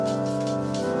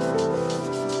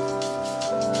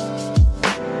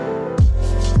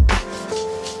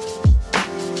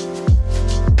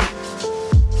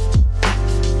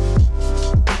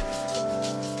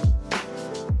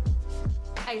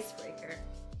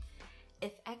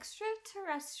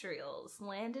extraterrestrials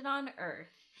landed on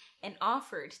Earth and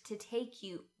offered to take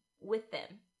you with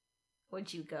them,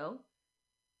 would you go?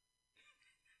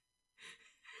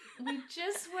 We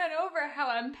just went over how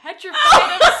I'm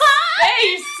petrified of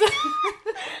space.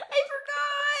 I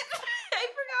forgot.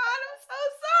 I'm so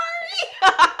sorry.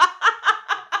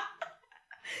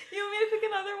 You want me to pick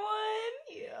another one?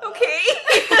 Yeah. Okay.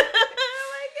 Oh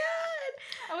my god.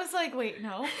 I was like, wait,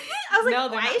 no. I was like, no,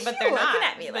 they're why not, is but she they're looking not.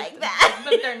 at me like that?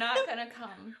 But they're not gonna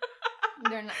come.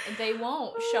 They're not. They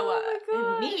won't show Oh up. my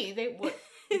God. And me, they would.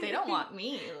 They don't want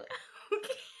me.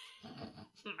 Okay.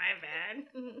 My bad.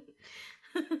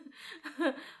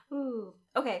 Ooh.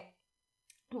 Okay.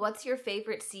 What's your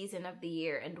favorite season of the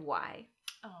year and why?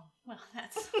 Oh, well,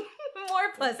 that's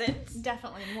More pleasant.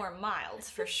 definitely more mild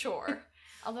for sure.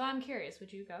 Although I'm curious,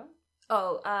 would you go?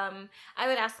 Oh, I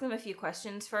would ask them a few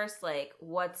questions first, like,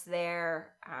 what's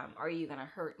there? Are you gonna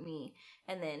hurt me?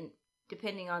 And then,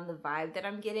 depending on the vibe that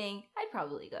I'm getting, I'd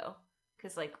probably go.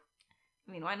 Because, like,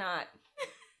 I mean, why not?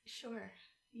 Sure.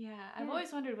 Yeah, I've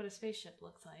always wondered what a spaceship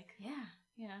looks like. Yeah.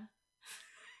 Yeah.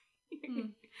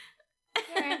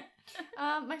 All right.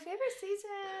 My favorite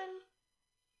season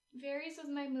varies with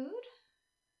my mood.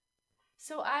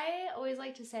 So I always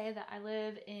like to say that I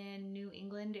live in New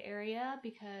England area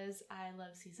because I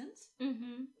love seasons.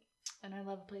 Mm-hmm. And I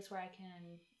love a place where I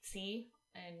can see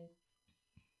and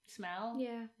smell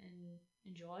and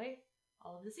enjoy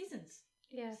all of the seasons.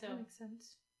 Yeah, So- that makes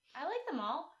sense. I like them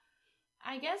all.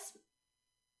 I guess,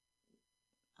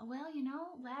 well,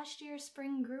 last year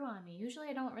spring grew on me. Usually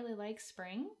I don't really like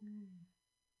spring.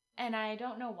 And I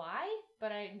don't know why,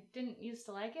 but I didn't used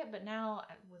to like it. But now,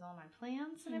 with all my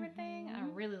plants and everything, I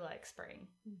really like spring.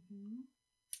 Mm-hmm.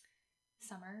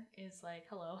 Summer is like,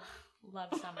 hello. Love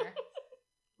summer.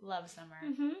 Love summer.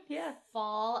 Mm-hmm. Yeah.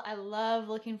 Fall, I love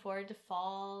looking forward to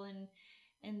fall and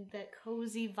that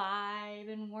cozy vibe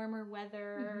and warmer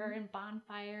weather and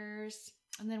bonfires.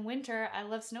 And then winter, I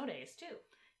love snow days too.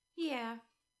 Yeah.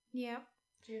 Yeah.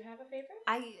 Do you have a favorite?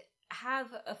 I have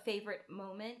a favorite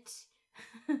moment.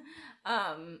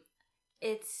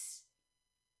 It's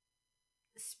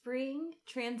spring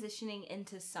transitioning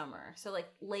into summer. So like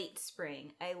late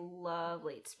spring. I love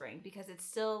late spring because it's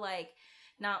still like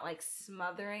not like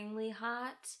smotheringly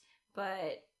hot,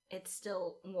 but it's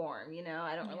still warm,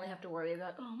 I don't really have to worry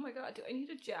about, oh my god, do I need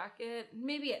a jacket?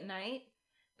 Maybe at night,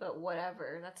 but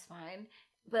whatever, that's fine.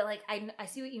 But like I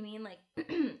see what you mean, like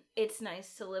it's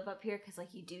nice to live up here because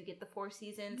like you do get the 4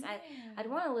 seasons. Yeah. I'd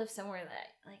want to live somewhere that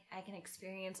like I can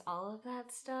experience all of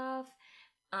that stuff.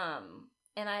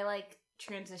 And I like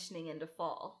transitioning into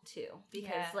fall too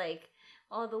because like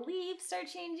all the leaves start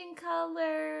changing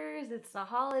colors. It's the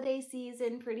holiday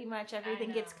season, pretty much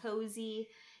everything gets cozy.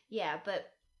 Yeah,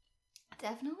 but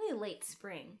definitely late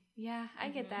spring. Yeah, I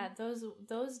get that.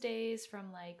 Those days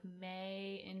from like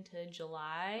May into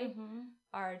July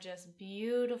are just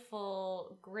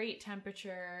beautiful, great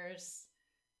temperatures.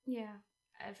 Yeah.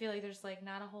 I feel like there's like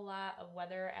not a whole lot of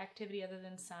weather activity other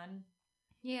than sun.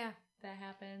 Yeah. That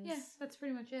happens. Yeah, that's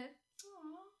pretty much it.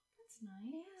 Aw, that's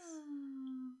nice. Yeah.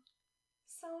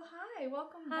 So hi,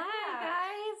 welcome back. Hi,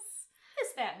 guys.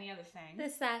 This, that, and the other thing.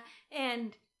 This, that,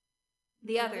 and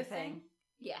the other thing.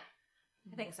 Yeah.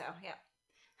 I think so, yeah.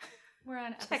 We're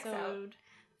on Checks out. episode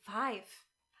 5.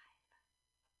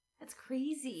 That's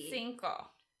crazy.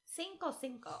 Cinco. Cinco.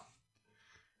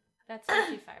 That's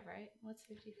 55, right? What's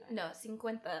 55? No,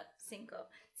 55.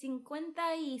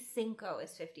 55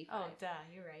 is 55. Oh, duh,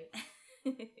 you're right. I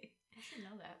should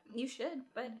know that. You should,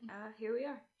 but here we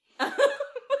are. Oh,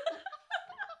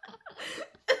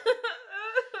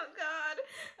 God.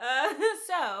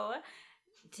 So,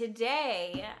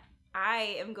 today,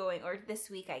 I am going, or this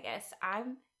week, I guess,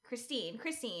 I'm Christine.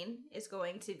 Christine is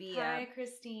going to be... Hi,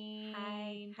 Christine.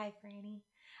 Hi, Franny.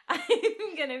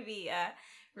 I'm going to be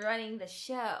running the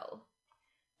show.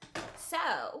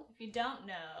 So... If you don't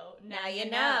know, now you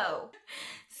know.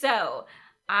 So,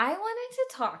 I wanted to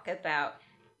talk about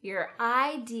your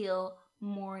ideal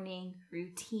morning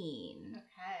routine.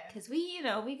 Okay. Because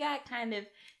we got kind of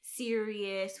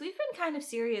serious. We've been kind of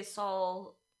serious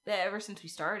ever since we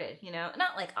started, Not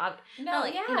like, but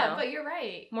you're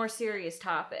right. more serious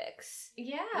topics.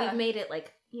 Yeah. We've made it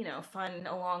like, fun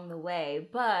along the way,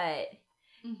 but,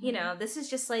 this is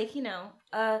just like,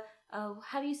 how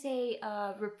do you say,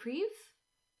 reprieve?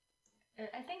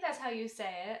 I think that's how you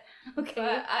say it. Okay.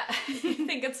 But I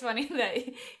think it's funny that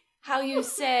how you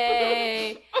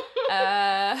say,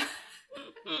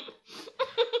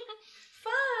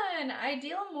 fun,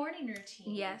 ideal morning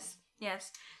routine. Yes.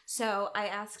 So I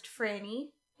asked Franny,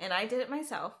 and I did it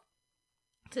myself,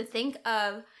 to think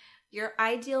of your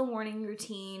ideal morning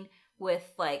routine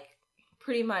with like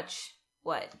pretty much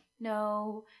what?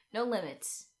 No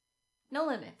limits. No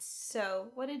limits. So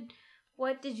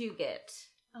what did you get?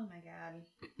 Oh my god.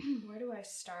 Where do I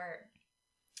start?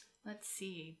 Let's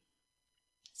see.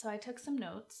 So I took some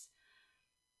notes.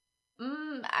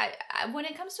 I when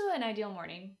it comes to an ideal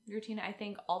morning routine, I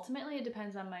think ultimately it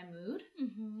depends on my mood,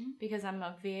 because I'm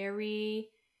a very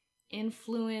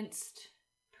influenced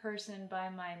person by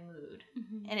my mood,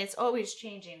 and it's always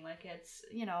changing. Like it's,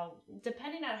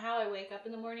 depending on how I wake up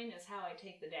in the morning is how I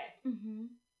take the day.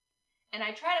 And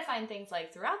I try to find things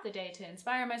like throughout the day to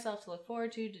inspire myself, to look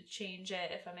forward to change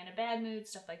it if I'm in a bad mood,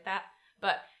 stuff like that.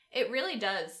 But it really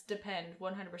does depend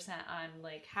 100% on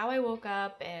like how I woke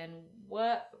up and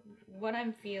what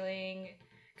I'm feeling.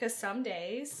 Because some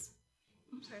days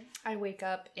I wake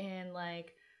up and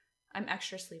like I'm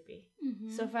extra sleepy.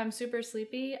 So if I'm super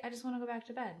sleepy, I just want to go back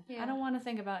to bed. I don't want to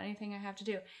think about anything I have to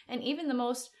do. And even the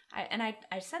most, I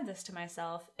said this to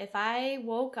myself, if I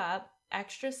woke up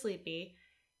extra sleepy,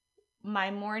 my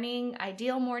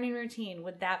ideal morning routine,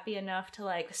 would that be enough to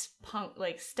like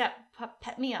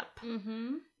pep me up?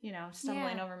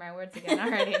 Stumbling over my words again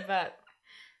already, but,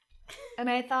 and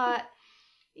I thought,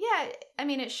 yeah, I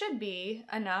mean, it should be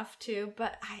enough to,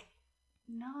 but I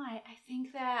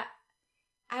think that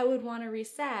I would want to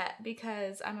reset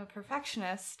because I'm a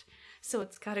perfectionist, so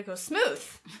it's got to go smooth.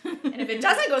 And if it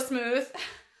doesn't go smooth,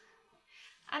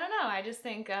 I don't know, I just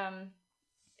think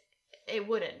it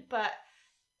wouldn't, but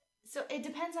so it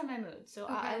depends on my mood. So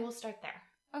I will start there.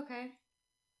 Okay.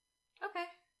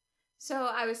 So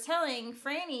I was telling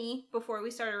Franny before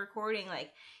we started recording,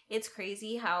 like, it's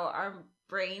crazy how our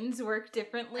brains work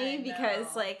differently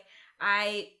because, like,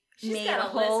 she's made a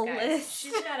whole list.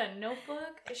 She's got a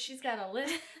notebook. She's got a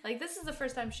list. Like, this is the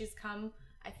first time she's come,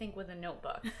 I think, with a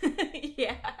notebook.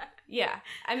 Yeah.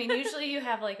 I mean, usually you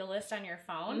have, like, a list on your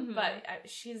phone, but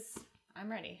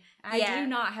I'm ready. I do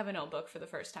not have a notebook for the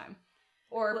first time.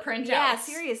 Or printouts. Yeah,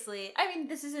 seriously. I mean,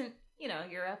 this isn't,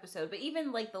 your episode, but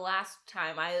even, like, the last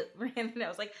time I ran and I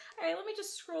was like, all right, let me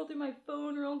just scroll through my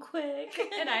phone real quick.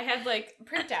 And I had, like,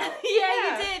 printout. You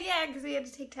did, because we had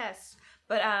to take tests.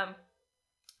 But,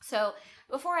 so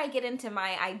before I get into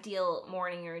my ideal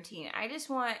morning routine, I just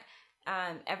want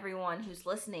everyone who's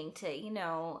listening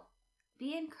to,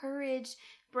 be encouraged,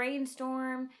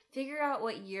 brainstorm, figure out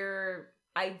what your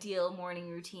ideal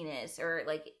morning routine is. Or,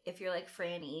 like, if you're like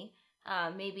Franny,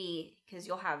 maybe because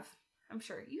I'm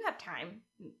sure you have time,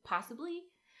 possibly.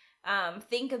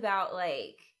 Think about,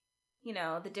 like,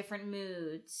 the different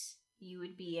moods you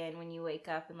would be in when you wake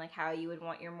up and, like, how you would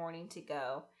want your morning to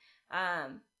go. I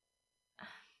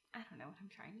don't know what I'm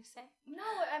trying to say. No,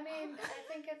 I mean,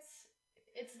 I think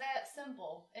it's that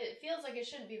simple. It feels like it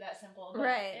shouldn't be that simple, but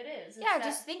right. It is.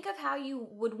 Just think of how you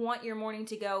would want your morning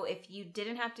to go if you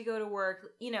didn't have to go to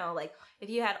work, like if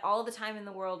you had all the time in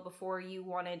the world before you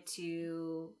wanted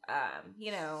to,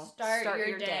 start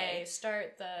your day.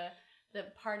 Start the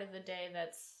part of the day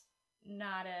that's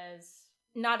not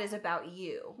as about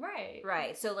you.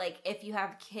 Right. So, like, if you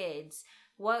have kids,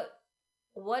 what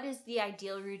is the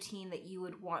ideal routine that you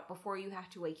would want before you have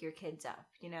to wake your kids up,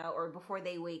 or before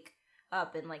they wake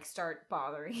up and, like, start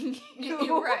bothering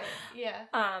you? Right, yeah.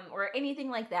 Or anything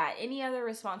like that. Any other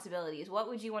responsibilities? What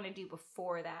would you want to do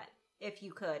before that, if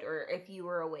you could, or if you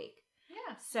were awake?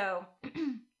 Yeah. So,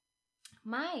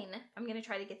 mine, I'm going to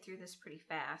try to get through this pretty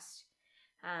fast.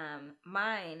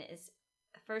 Mine is,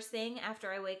 first thing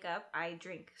after I wake up, I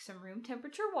drink some room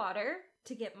temperature water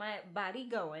to get my body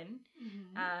going.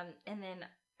 And then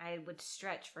I would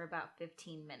stretch for about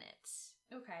 15 minutes.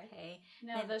 Okay.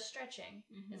 Now, the stretching,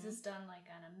 is this done, like,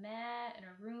 on a mat, in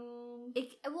a room?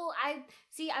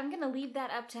 I'm going to leave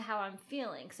that up to how I'm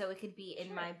feeling. So it could be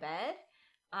in my bed.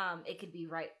 It could be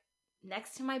right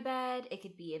next to my bed. It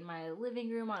could be in my living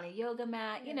room on a yoga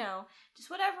mat, just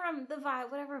whatever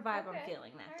vibe I'm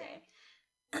feeling that day.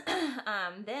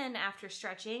 Then after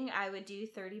stretching, I would do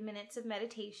 30 minutes of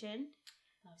meditation.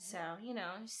 So,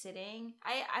 sitting.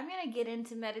 I'm going to get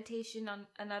into meditation on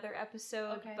another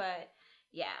episode, but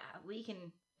yeah, we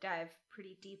can dive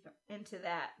pretty deep into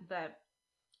that. But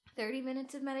 30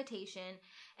 minutes of meditation,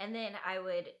 and then I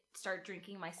would start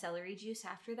drinking my celery juice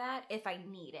after that if I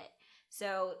need it.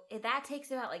 So that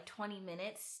takes about like 20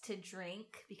 minutes to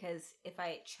drink, because if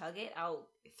I chug it, I'll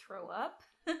throw up.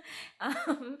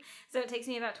 So it takes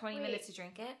me about 20 minutes to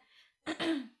drink it.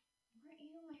 Weren't you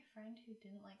my friend who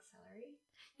didn't like celery?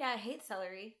 Yeah, I hate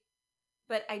celery.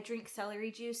 But I drink celery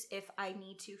juice if I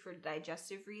need to for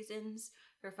digestive reasons,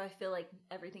 or if I feel like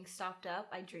everything's stopped up,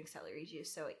 I drink celery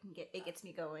juice so it gets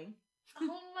me going.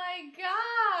 Oh my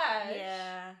gosh!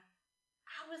 Yeah.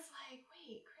 I was like,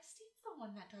 wait, Christine's the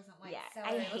one that doesn't like Yeah, celery.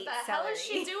 I What hate the hell is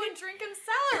she celery. doing drinking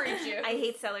celery juice? I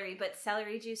hate celery, but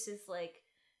celery juice is like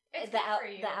It's the good for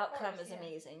you, the of outcome course, is yeah.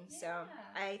 amazing. So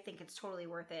Yeah. I think it's totally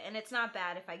worth it, and it's not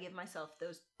bad if I give myself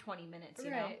those 20 minutes.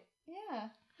 You know. Right. Yeah.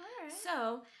 All right.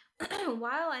 So,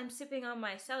 while I'm sipping on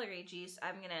my celery juice,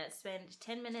 I'm going to spend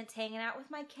 10 minutes hanging out with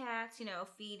my cats, you know,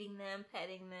 feeding them,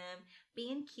 petting them,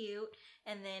 being cute,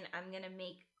 and then I'm going to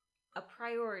make a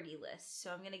priority list.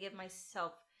 So, I'm going to give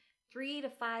myself 3 to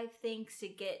 5 things to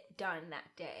get done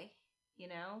that day, you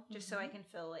know, just so I can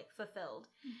feel like fulfilled.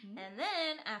 Mhm. And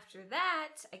then after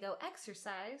that, I go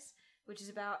exercise, which is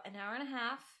about an hour and a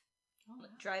half. Oh, wow.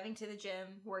 Driving to the gym,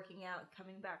 working out,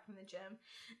 coming back from the gym.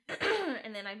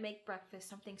 And then I'd make breakfast,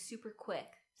 something super quick,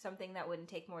 something that wouldn't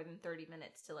take more than 30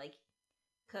 minutes to like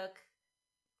cook,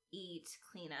 eat,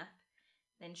 clean up.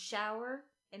 Then shower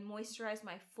and moisturize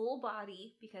my full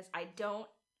body because I don't,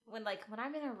 when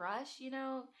I'm in a rush, you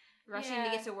know, rushing to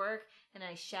Yeah. get to work and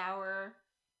I shower,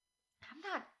 I'm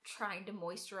not trying to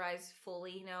moisturize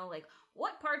fully, you know, like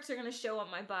what parts are going to show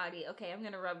on my body? Okay, I'm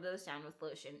going to rub those down with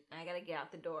lotion. I got to get out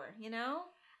the door, you know?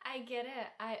 I get it.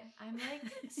 I'm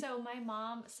like, so my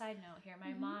mom, side note here,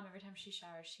 my Mhm. mom, every time she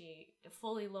showers, she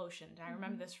fully lotioned. I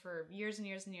remember this for years and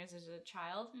years and years as a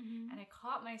child. Mm-hmm. And I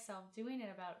caught myself doing it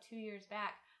about 2 years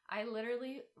back. I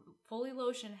literally fully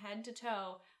lotion head to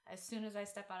toe as soon as I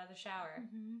step out of the shower.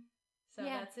 Mm-hmm. So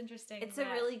Yeah. that's interesting. It's a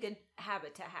that- really good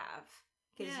habit to have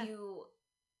because Yeah. you.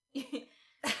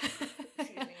 Excuse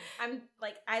me. I'm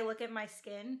like, I look at my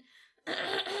skin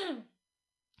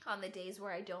on the days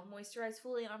where I don't moisturize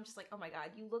fully, and I'm just like, oh my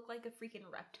god, you look like a freaking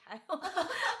reptile.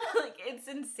 Like, it's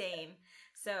insane.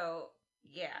 So,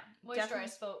 yeah.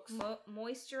 Moisturize, folks.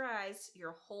 Moisturize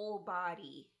your whole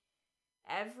body.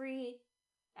 Everything.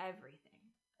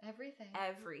 Everything.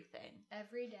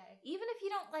 Every day. Even if you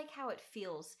don't like how it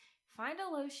feels, find a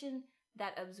lotion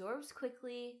that absorbs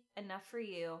quickly enough for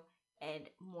you and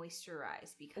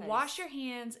moisturize because Wash your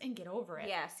hands and get over it.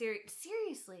 Yeah,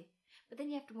 seriously. But then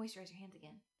you have to moisturize your hands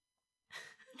again.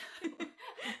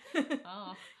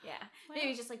 Oh. Yeah. Well,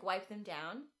 Maybe just like wipe them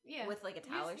down yeah. with like a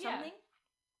towel or Use- yeah. something.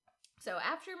 So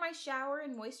after my shower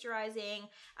and moisturizing,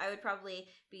 I would probably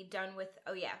be done with,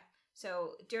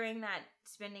 so during that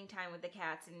spending time with the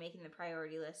cats and making the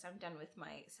priority list, I'm done with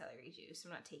my celery juice.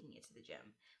 I'm not taking it to the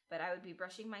gym. But I would be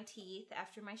brushing my teeth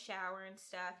after my shower and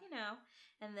stuff, you know,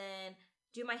 and then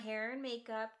do my hair and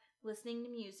makeup, listening to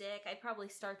music. I'd probably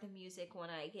start the music when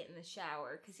I get in the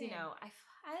shower because, you Same. know,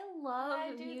 I love I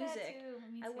do music. that too.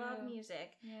 Me I love too.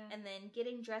 music. Yeah. And then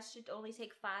getting dressed should only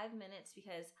take 5 minutes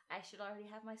because I should already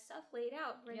have my stuff laid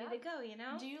out, ready Yeah. to go, you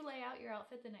know? Do you lay out your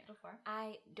outfit the night before?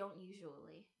 I don't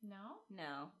usually. No.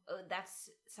 No. Oh,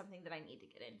 that's something that I need to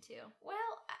get into. Well,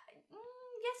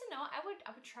 yes and no. I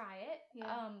would try it.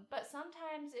 Yeah. But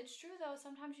sometimes it's true though.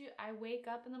 Sometimes I wake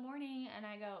up in the morning and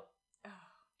I go, oh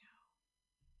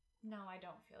no, I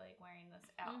don't feel like wearing this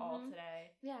at all Mhm.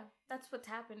 today. Yeah, that's what's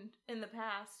happened in the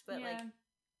past, but like Yeah.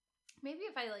 maybe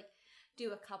if I like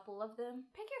do a couple of them.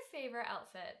 Pick your favorite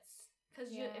outfits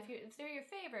because Yeah. if they're your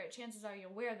favorite, chances are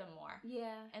you'll wear them more.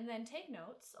 Yeah. And then take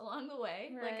notes along the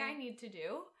way, like I Right. need to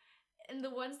do. And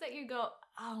the ones that you go,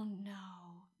 oh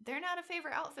no, they're not a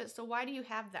favorite outfit, so why do you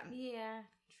have them? Yeah,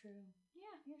 true.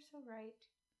 Yeah, you're so right.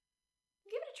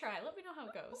 Give it a try. Let me know how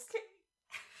it goes.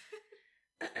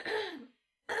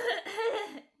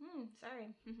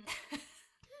 Sorry.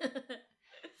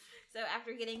 So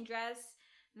after getting dressed,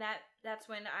 that's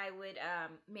when I would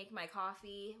make my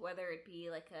coffee, whether it be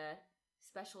like a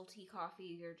specialty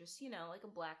coffee or just, you know, like a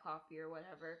black coffee or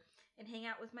whatever, and hang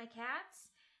out with my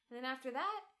cats. And then after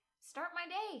that, start my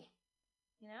day.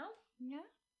 You know? Yeah.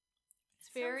 It's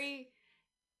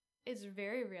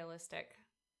very realistic.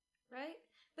 Right?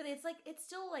 But it's like, it's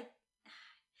still like,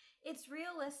 it's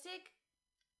realistic.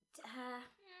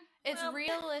 It's Well-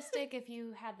 realistic if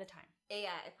you had the time.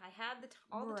 Yeah, if I had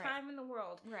all the Right. time in the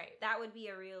world, Right. that would be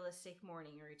a realistic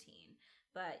morning routine.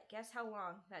 But guess how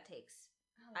long that takes?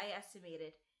 I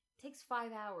estimated it takes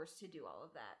 5 hours to do all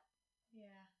of that.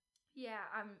 Yeah. Yeah,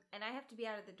 and I have to be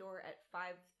out of the door at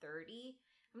 5:30.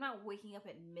 I'm not waking up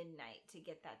at midnight to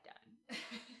get that done.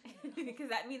 Because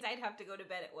that means I'd have to go to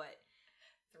bed at what?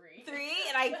 3. 3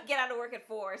 and I get out of work at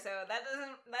 4, so that doesn't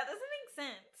make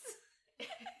sense.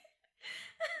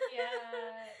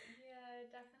 Yeah,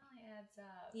 it definitely adds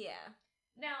up. Yeah.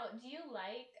 Now, do you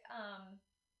like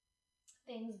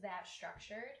things that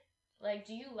structured? Like,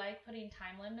 do you like putting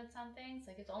time limits on things?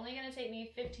 Like, it's only going to take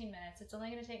me 15 minutes. It's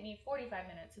only going to take me 45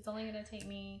 minutes. It's only going to take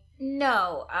me...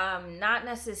 No, not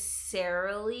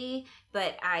necessarily,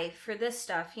 but for this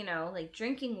stuff, like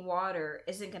drinking water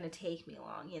isn't going to take me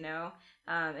long,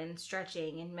 and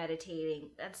stretching and meditating.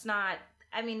 That's not,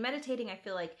 meditating, I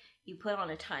feel like you put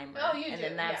on a timer. Oh, you and do,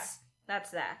 then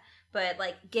that's that. But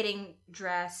like getting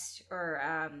dressed or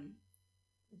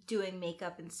doing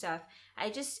makeup and stuff,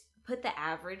 I just put the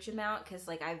average amount because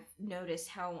like I've noticed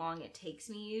how long it takes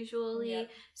me usually. Yep.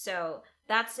 So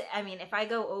that's, if I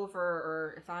go over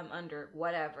or if I'm under,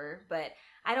 whatever, but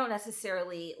I don't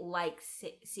necessarily like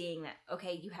seeing that,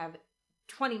 okay, you have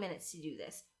 20 minutes to do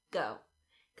this, go,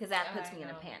 because that puts me in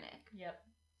a panic. Yep.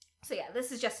 So yeah,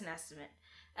 this is just an estimate.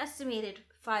 Estimated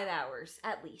 5 hours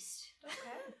at least.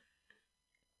 Okay.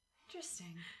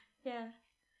 Interesting. Yeah.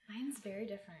 Mine's very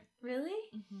different. Really?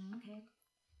 Mm-hmm. Okay.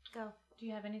 Go. Do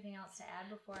you have anything else to add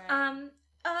before I...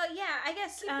 yeah, I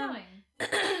guess... Keep going.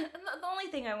 The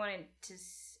only thing I wanted to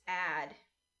add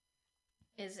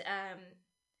is,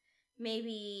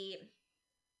 maybe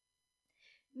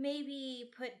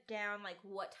put down, like,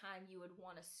 what time you would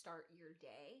want to start your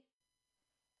day.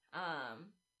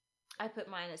 I put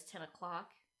mine as 10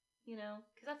 o'clock,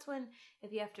 because that's when,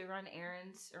 if you have to run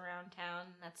errands around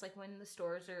town, that's, like, when the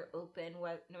stores are open,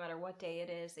 no matter what day it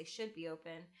is, they should be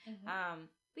open. Mm-hmm.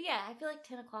 But yeah, I feel like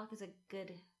 10 o'clock is a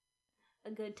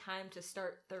good time to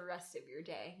start the rest of your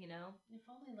day, If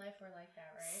only life were like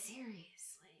that, right?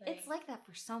 Seriously. It's like that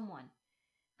for someone.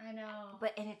 I know.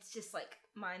 And it's just like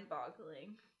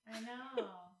mind-boggling. I know.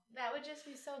 That would just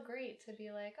be so great to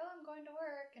be like, oh, I'm going to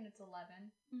work, and it's 11.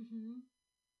 Mm-hmm.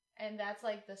 And that's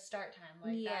like the start time.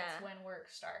 Like, that's when work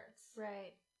starts.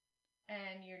 Right.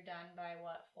 And you're done by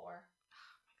what, 4?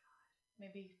 Oh my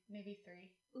God. Maybe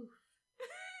 3. Oof.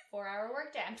 4-hour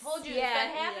workday. I told you it's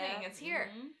been happening. Yeah. It's here.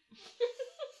 Mm-hmm.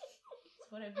 That's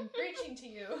what I've been preaching to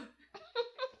you.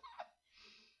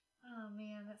 Oh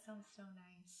man, that sounds so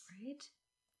nice. Right?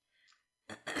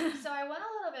 So I went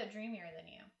a little bit dreamier than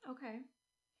you. Okay.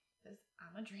 Because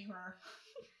I'm a dreamer.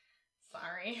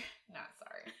 Sorry. Not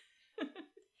sorry.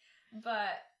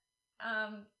 But,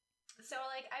 so,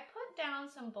 like, I put down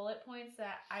some bullet points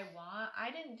that I want. I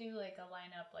didn't do, like, a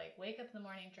lineup, like, wake up in the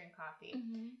morning, drink coffee.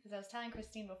 Because I was telling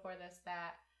Christine before this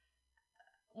that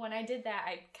when I did that,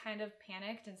 I kind of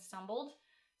panicked and stumbled.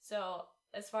 So,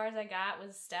 as far as I got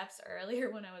was steps earlier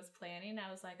when I was planning.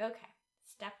 I was like, okay,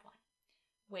 step 1,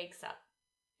 wakes up.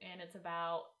 And it's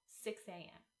about 6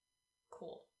 a.m.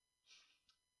 Cool.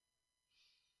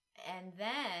 And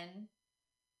then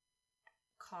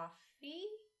coffee?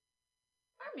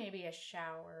 Or maybe a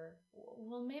shower.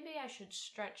 Well, maybe I should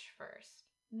stretch first.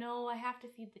 No, I have to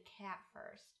feed the cat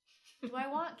first. Do I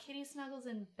want Kitty Snuggles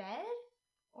in bed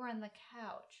or on the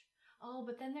couch? Oh,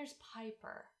 but then there's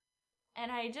Piper.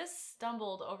 And I just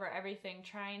stumbled over everything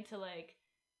trying to, like,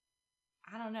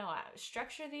 I don't know,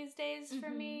 structure these days for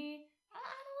me. I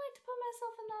don't like to put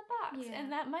myself in that box. Yeah.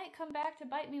 And that might come back to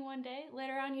bite me one day.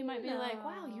 Later on, you might be like,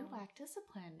 wow, you lack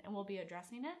discipline. And we'll be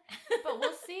addressing it. But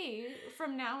we'll see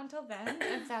from now until then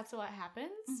if that's what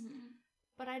happens.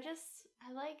 But I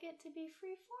like it to be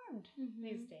free-formed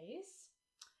these days.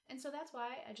 And so that's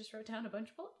why I just wrote down a bunch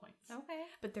of bullet points. Okay.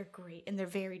 But they're great, and they're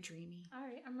very dreamy. All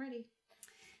right, I'm ready.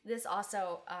 This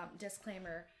also,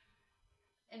 disclaimer,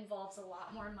 involves a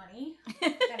lot more money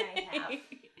than I have.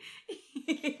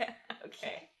 Yeah,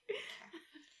 okay.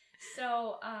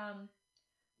 So,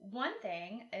 one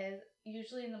thing is,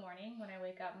 usually in the morning when I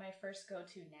wake up, my first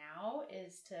go-to now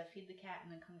is to feed the cat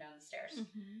and then come down the stairs.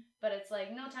 But it's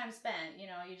like no time spent,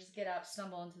 you just get up,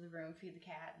 stumble into the room, feed the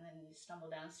cat, and then you stumble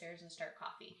downstairs and start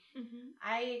coffee.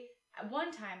 I, at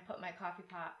one time, put my coffee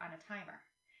pot on a timer,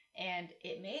 and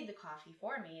it made the coffee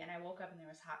for me, and I woke up and there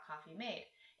was hot coffee made,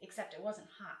 except it wasn't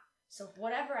hot. So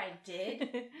whatever I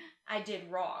did, I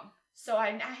did wrong. So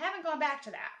I haven't gone back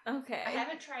to that. Okay. I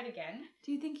haven't tried again.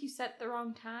 Do you think you set the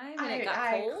wrong time and it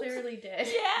got cold? I clearly did.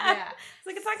 Yeah. It's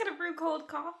like, it's not going to brew cold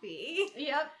coffee.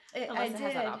 Yep. Unless it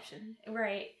has that option.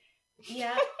 Right.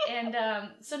 Yeah. And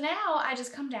so now I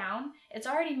just come down. It's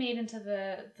already made into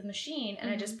the machine, and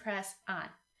I just press on,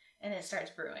 and it starts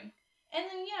brewing. And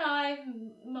then, I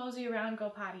mosey around, go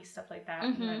potty, stuff like that,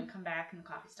 and then come back, and the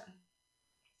coffee's done.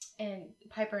 And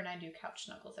Piper and I do couch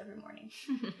snuggles every morning.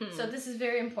 So this is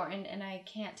very important, and I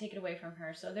can't take it away from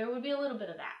her. So there would be a little bit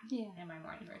of that in my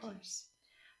morning routine. Of course.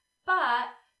 But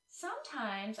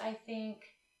sometimes I think,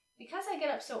 because I get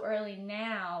up so early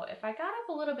now, if I got up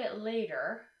a little bit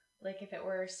later, like if it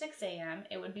were 6 a.m.,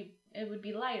 it would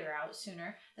be lighter out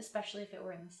sooner, especially if it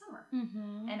were in the summer.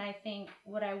 And I think,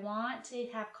 would I want to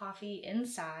have coffee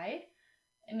inside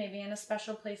maybe in a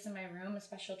special place in my room, a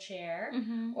special chair,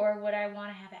 Mm-hmm. or would I want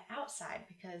to have it outside?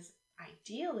 Because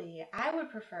ideally, I would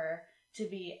prefer to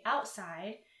be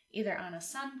outside, either on a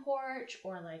sun porch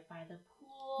or like by the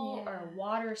pool or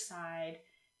water side,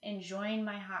 enjoying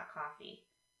my hot coffee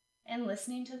and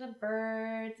listening to the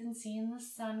birds and seeing the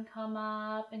sun come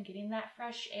up and getting that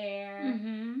fresh air.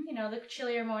 Mm-hmm. You know, the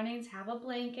chillier mornings, have a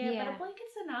blanket, but a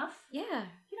blanket's enough. Yeah.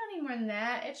 You don't need more than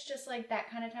that. It's just like that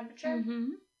kind of temperature. Mm-hmm.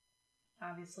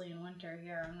 Obviously, in winter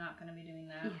here, I'm not going to be doing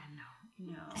that. Yeah,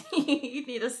 No. you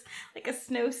need a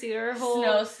snowsuit or a whole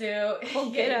snowsuit.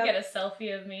 whole Get get a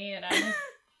selfie of me, and I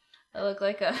look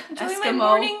like a enjoy Eskimo. my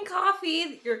morning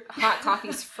coffee. Your hot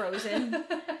coffee's frozen.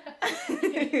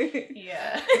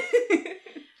 Yeah.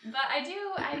 But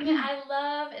I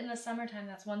love in the summertime,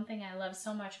 that's one thing I love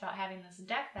so much about having this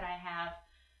deck that I have,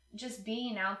 just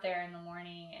being out there in the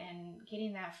morning and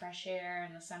getting that fresh air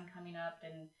and the sun coming up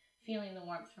and feeling the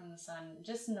warmth from the sun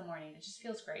just in the morning. It just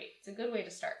feels great. It's a good way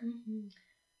to start. Mm-hmm.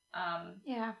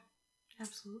 Yeah,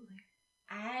 absolutely.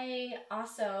 I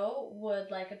also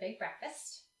would like a big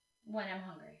breakfast when I'm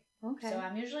hungry. Okay. So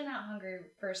I'm usually not hungry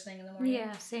first thing in the morning.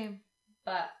 Yeah, same.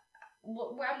 But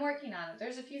I'm working on it.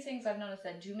 There's a few things I've noticed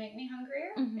that do make me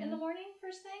hungrier in the morning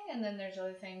first thing, and then there's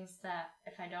other things that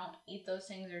if I don't eat those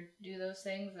things or do those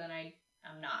things, then I'm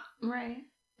not. Right.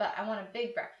 But I want a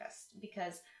big breakfast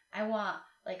because I want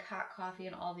like hot coffee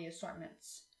and all the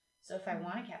assortments. So if I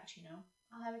want a cappuccino,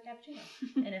 I'll have a cappuccino.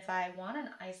 And if I want an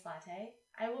iced latte,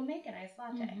 I will make an iced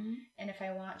latte. Mm-hmm. And if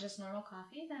I want just normal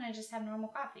coffee, then I just have normal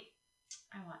coffee.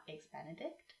 I want eggs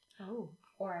Benedict. Oh.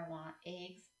 Or I want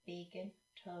eggs, bacon,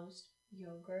 toast,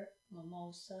 yogurt,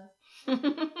 mimosa,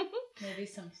 maybe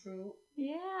some fruit.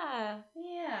 Yeah.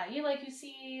 Yeah, you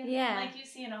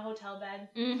see in a hotel bed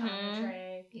on the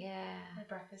tray. Yeah. Like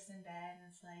breakfast in bed, and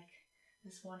it's like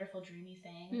this wonderful dreamy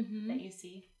thing that you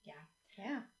see. Yeah.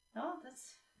 Yeah. Oh,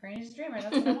 that's Franny's a dreamer.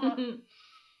 That's what I want.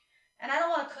 And I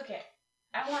don't want to cook it.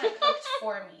 I want it cooked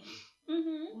for me.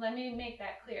 Mm-hmm. Let me make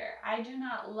that clear. I do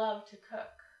not love to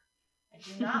cook. I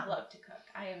do not love to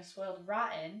cook. I am spoiled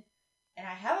rotten, and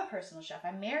I have a personal chef.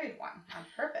 I married one on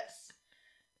purpose.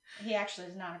 He actually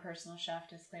is not a personal chef,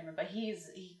 disclaimer, but he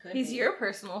could be. He's your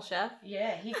personal chef.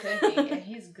 Yeah, he could be, and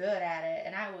he's good at it,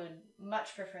 and I would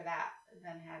much prefer that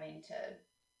than having to.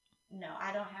 No,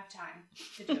 I don't have time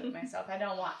to do it myself. I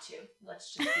don't want to.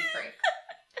 Let's just be frank.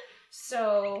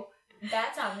 So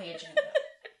that's on the agenda.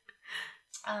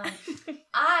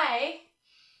 I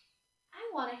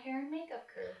want a hair and makeup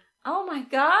crew. Oh my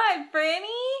God,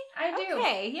 Franny! I do.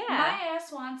 Okay, yeah. My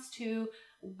ass wants to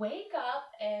wake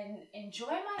up and enjoy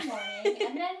my morning,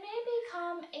 and then maybe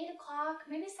come 8 o'clock,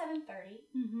 maybe 7:30.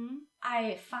 Mm-hmm.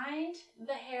 I find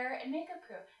the hair and makeup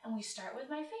crew, and we start with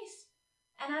my face.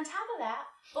 And on top of that,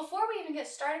 before we even get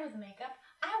started with the makeup,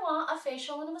 I want a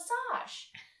facial and a massage.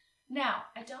 Now,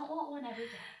 I don't want one every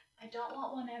day.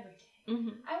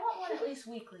 Mm-hmm. I want one at least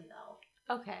weekly, though.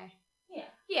 Okay.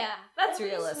 Yeah. Yeah, that's At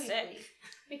least realistic. weekly.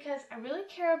 Because I really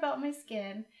care about my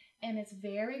skin, and it's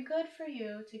very good for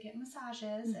you to get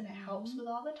massages, and it helps with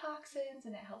all the toxins,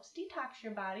 and it helps detox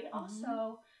your body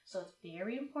also. So it's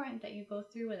very important that you go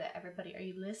through with it. Everybody, are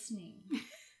you listening?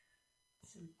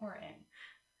 It's important.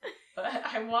 But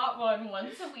I want one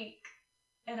once a week,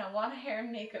 and I want a hair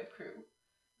and makeup crew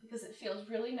because it feels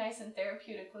really nice and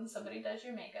therapeutic when somebody does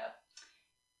your makeup.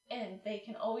 And they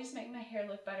can always make my hair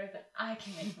look better than I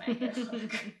can make my hair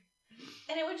look.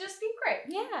 And it would just be great.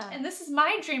 Yeah. And this is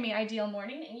my dreamy ideal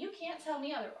morning, and you can't tell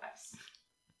me otherwise.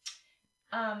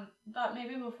 But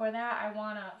maybe before that, I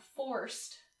want a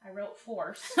forced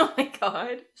Oh my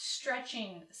God.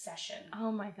 stretching session.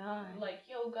 Oh my God. Like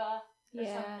yoga or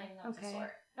something of the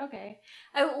sort. Okay.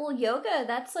 Well, yoga,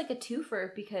 that's like a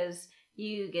twofer because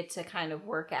you get to kind of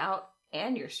work out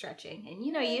and you're stretching. And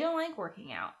you know, you don't like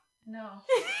working out. No.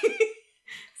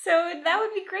 So that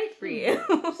would be great for you.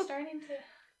 I'm starting to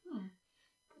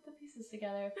put the pieces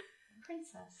together.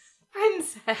 Princess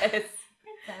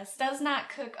does not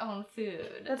cook own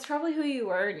food. That's probably who you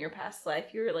were in your past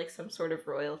life. You were like some sort of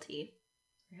royalty.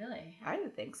 Really? I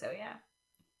would think so, yeah.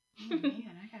 Oh,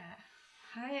 man, I got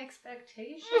high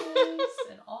expectations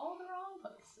in all the wrong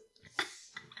places.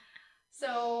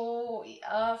 So,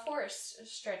 forced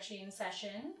stretching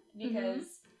session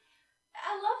because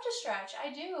I love to stretch. I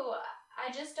do. I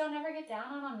just don't ever get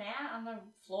down on a mat on the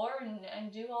floor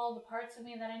and do all the parts of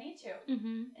me that I need to.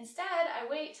 Mm-hmm. Instead, I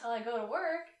wait till I go to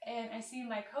work and I see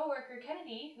my coworker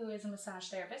Kennedy, who is a massage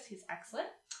therapist. He's excellent.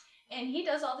 And he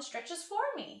does all the stretches for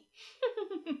me.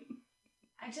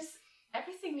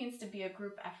 Everything needs to be a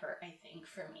group effort, I think,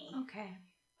 for me. Okay.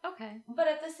 But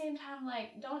at the same time,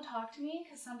 like, don't talk to me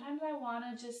because sometimes I want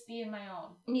to just be in my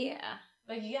own. Yeah.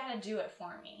 but you gotta do it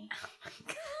for me.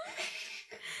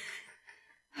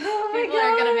 Oh my god. People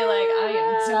are gonna be like, I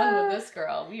am done with this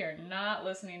girl. We are not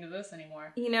listening to this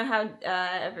anymore. You know how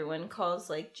everyone calls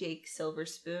like Jake Silver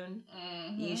Spoon?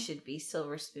 Mm-hmm. You should be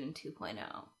Silver Spoon 2.0.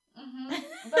 Mm-hmm.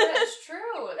 But it's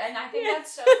true. And I think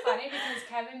that's so funny because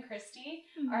Kevin and Christy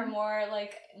are more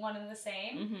like one and the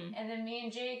same. Mm-hmm. And then me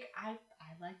and Jake, I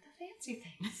like the fancy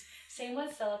things. Same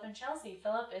with Philip and Chelsea.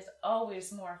 Philip is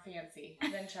always more fancy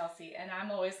than Chelsea. And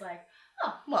I'm always like,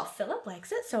 oh, well, Philip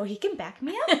likes it, so he can back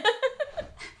me up.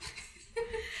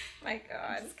 My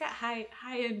God. It's got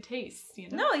high-end tastes, you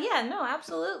know? No, yeah, no,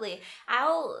 absolutely.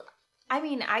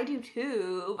 I do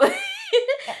too, but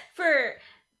for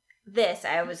this,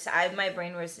 my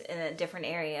brain was in a different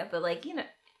area, but like, you know,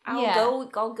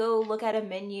 I'll go look at a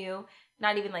menu,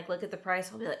 not even like look at the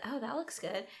price. I'll be like, oh, that looks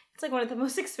good. It's like one of the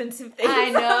most expensive things. I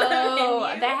know. on the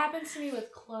menu. That happens to me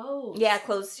with clothes. Yeah,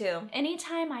 clothes too.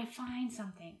 Anytime I find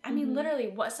something, I mean,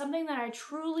 literally, something that I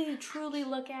truly, truly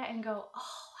look at and go,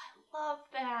 oh, I love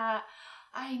that.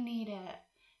 I need it.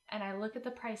 And I look at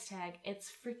the price tag.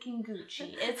 It's freaking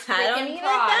Gucci. It's freaking I don't need it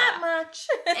Prada. that much.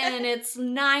 And it's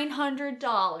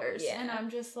 $900. Yeah. And I'm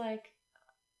just like,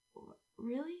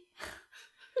 really?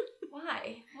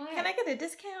 Why? Can I get a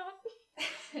discount?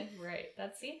 Right.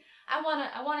 I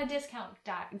want a discount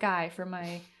guy for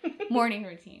my morning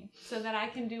routine so that I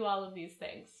can do all of these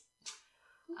things.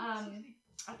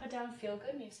 I put down feel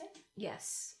good music.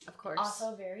 Yes, of course.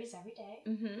 Also varies every day.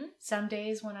 Mm-hmm. Some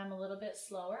days when I'm a little bit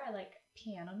slower, I like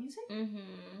piano music.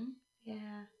 Mm-hmm.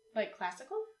 Yeah. Like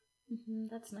classical. Mm-hmm.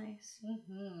 That's nice.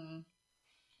 Mm-hmm.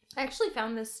 I actually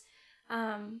found this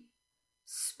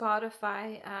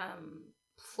Spotify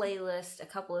playlist a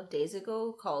couple of days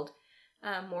ago called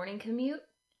Morning Commute.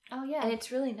 Oh, yeah. And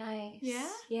it's really nice. Yeah?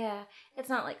 Yeah. It's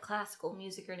not like classical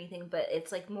music or anything, but it's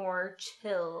like more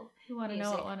chill. You want to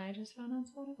know music. what one I just found on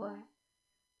Spotify? What?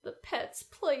 The Pets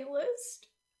playlist.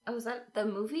 Oh, is that the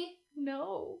movie?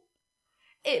 No.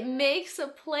 It makes a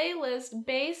playlist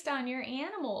based on your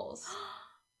animals.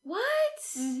 What?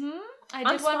 Mm-hmm. I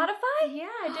On did one. Spotify? Yeah,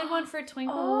 I did one for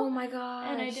Twinkle. Oh my gosh.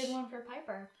 And I did one for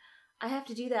Piper. I have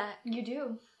to do that. You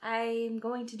do. I'm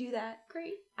going to do that.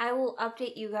 Great. I will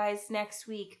update you guys next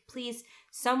week. Please,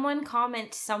 someone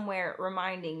comment somewhere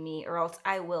reminding me, or else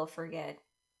I will forget.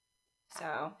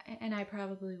 So. And I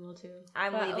probably will too.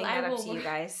 I'm leaving that up to you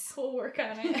guys. We'll work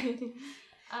on it.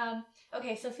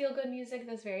 Okay, so feel good music.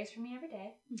 This varies for me every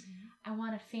day. Mm-hmm. I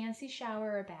want a fancy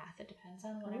shower or bath. It depends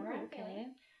on whatever I'm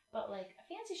feeling. But like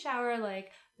a fancy shower,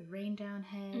 like the rain down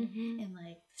head and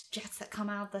like jets that come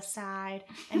out the side,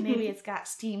 and maybe it's got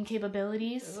steam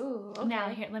capabilities. Ooh, okay. Now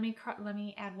here, let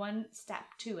me add one step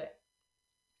to it.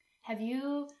 Have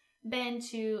you been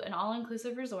to an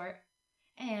all-inclusive resort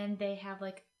and they have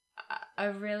like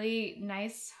a really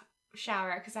nice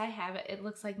shower? Because I have it. It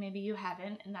looks like maybe you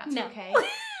haven't, and that's okay.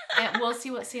 And we'll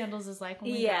see what Sandals is like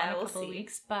when we go in a couple of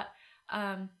weeks. But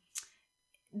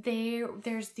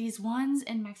there's these ones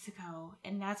in Mexico,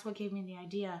 and that's what gave me the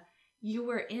idea. You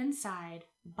were inside,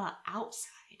 but outside.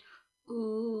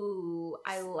 Ooh,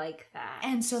 I like that.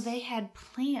 And so they had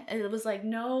it was like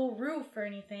no roof or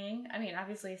anything. I mean,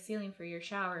 obviously a ceiling for your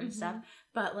shower and stuff,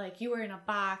 but like you were in a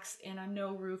box in a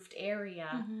no roofed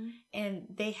area, and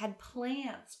they had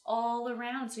plants all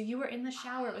around. So you were in the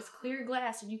shower. It was clear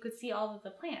glass, and you could see all of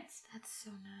the plants. That's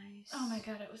so nice. Oh my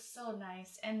God, it was so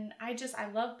nice. And I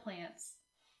love plants.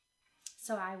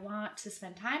 So I want to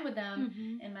spend time with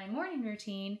them in my morning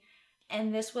routine,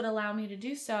 and this would allow me to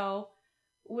do so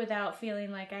without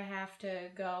feeling like I have to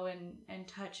go and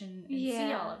touch and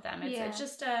see all of them. It's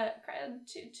just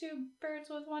two birds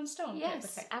with one stone.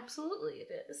 Yes, absolutely it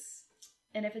is.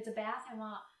 And if it's a bath, I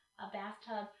want a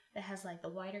bathtub that has like the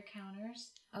wider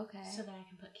counters. Okay. So that I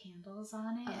can put candles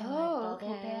on it and like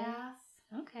bubble bath.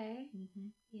 Okay. Mm-hmm.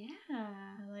 Yeah.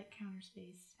 I like counter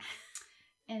space.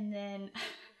 And then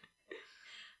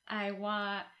I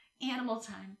want animal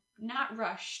time, not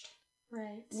rushed.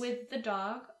 Right. With the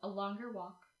dog, a longer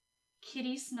walk,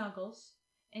 kitty snuggles,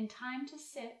 and time to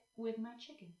sit with my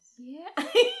chickens. Yeah.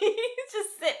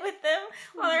 Just sit with them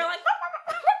while they're like...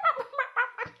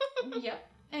 Yep.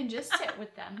 And just sit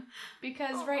with them.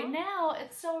 Because right now,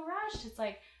 it's so rushed. It's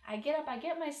like, I get up, I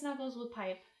get my snuggles with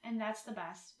Pipe, and that's the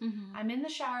best. I'm in the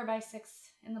shower by 6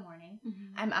 in the morning.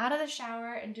 I'm out of the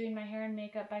shower and doing my hair and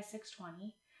makeup by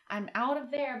 6:20. I'm out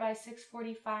of there by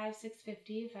 6:45,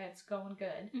 6:50 if it's going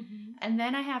good. And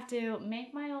then I have to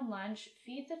make my own lunch,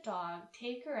 feed the dog,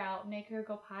 take her out, make her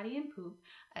go potty and poop,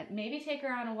 maybe take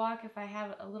her on a walk if I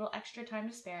have a little extra time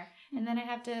to spare. And then I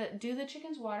have to do the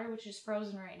chicken's water, which is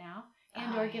frozen right now,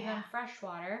 and or give them fresh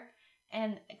water.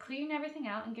 and clean everything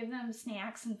out and give them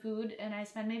snacks and food. And I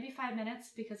spend maybe 5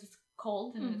 minutes because it's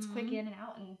cold and it's quick in and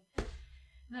out. And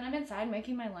then I'm inside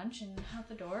making my lunch and out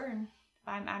the door. And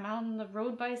I'm out on the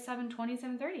road by 7:20,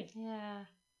 7:30. Yeah.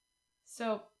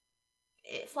 So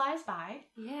it flies by.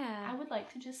 Yeah. I would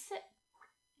like to just sit.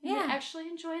 Yeah. And actually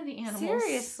enjoy the animals.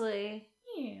 Seriously.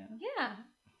 Yeah. Yeah.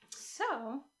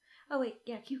 So. Oh wait.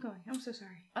 Yeah. Keep going. I'm so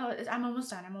sorry. Oh, I'm almost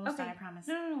done. I promise.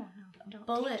 No. Don't.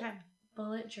 Bullet. Take your time.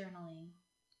 Bullet journaling.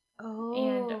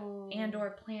 Oh. And or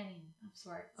planning of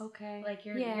sorts. Okay. Like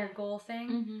your goal thing.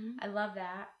 Mm-hmm. I love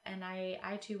that, and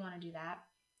I too want to do that.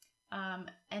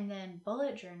 And then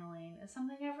bullet journaling is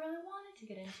something I've really wanted to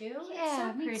get into. Yeah, it's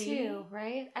so me pretty. too.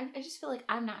 Right? I just feel like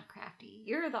I'm not crafty.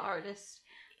 You're the artist.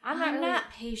 I'm not really...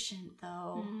 not patient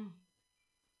though. Mm-hmm.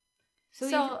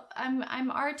 So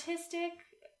I'm artistic,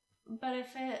 but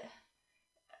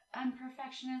I'm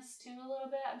perfectionist too a little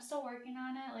bit. I'm still working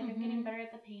on it. Like I'm getting better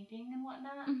at the painting and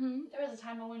whatnot. Mm-hmm. There was a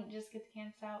time I wouldn't just get the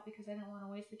canvas out because I didn't want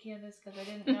to waste the canvas because I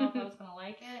didn't know if I was going to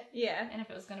like it. Yeah. And if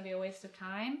it was going to be a waste of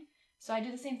time. So I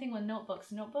do the same thing with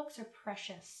notebooks. Notebooks are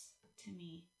precious to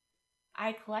me.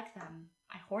 I collect them.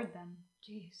 I hoard them.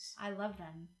 Jeez. I love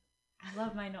them. I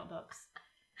love my notebooks.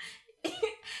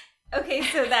 Okay,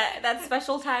 so that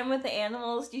special time with the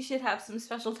animals, you should have some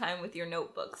special time with your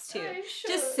notebooks too. I should.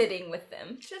 Just sitting with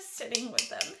them. Just sitting with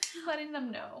them. Letting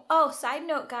them know. Oh, side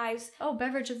note, guys. Oh,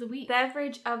 beverage of the week.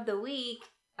 Beverage of the week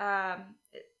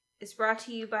is brought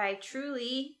to you by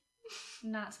Truly.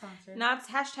 Not sponsored.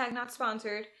 Not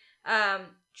sponsored.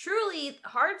 Truly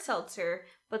hard seltzer,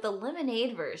 but the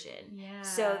lemonade version. Yeah.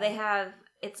 So they have,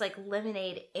 it's like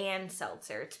lemonade and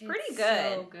seltzer. It's pretty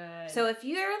good. So good. So if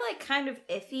you're like kind of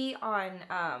iffy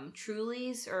on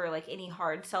Truly's or like any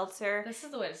hard seltzer, this is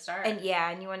the way to start. and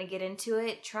you want to get into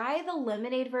it, try the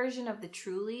lemonade version of the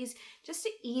Truly's just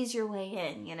to ease your way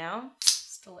in, you know?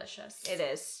 It's delicious. It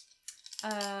is.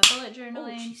 Bullet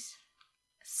journaling. Oh,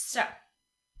 so,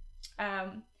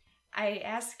 I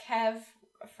asked Kev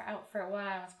for what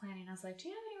I was planning. I was like, do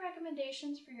you have any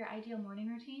recommendations for your ideal morning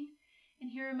routine? And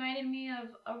he reminded me of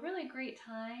a really great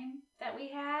time that we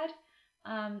had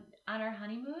on our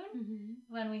honeymoon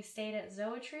when we stayed at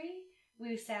Zoetree.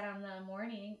 We sat on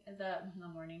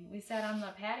we sat on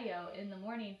the patio in the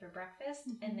morning for breakfast,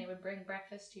 and they would bring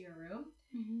breakfast to your room,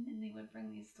 and they would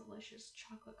bring these delicious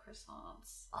chocolate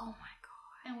croissants. Oh my God.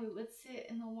 And we would sit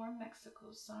in the warm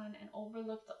Mexico sun and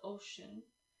overlook the ocean,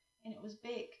 and it was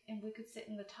big, and we could sit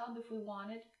in the tub if we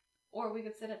wanted, or we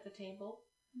could sit at the table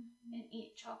and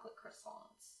eat chocolate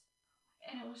croissants.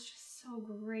 And it was just so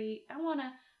great. I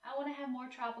wanna have more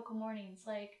tropical mornings.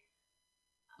 Like,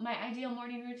 my ideal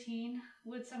morning routine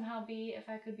would somehow be if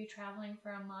I could be traveling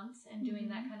for a month and doing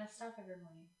that kind of stuff every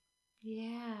morning.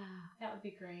 Yeah. That would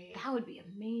be great. That would be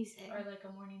amazing. Or like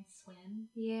a morning swim.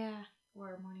 Yeah.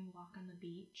 Or a morning walk on the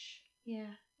beach.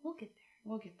 Yeah. We'll get there.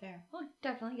 We'll get there. We'll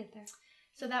definitely get there.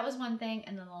 So that was one thing.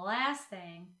 And then the last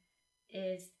thing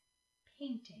is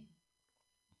painting.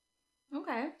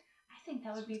 Okay. I think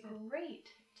that would be great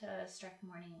to start the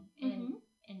morning and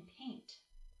paint.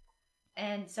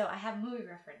 And so I have a movie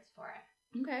reference for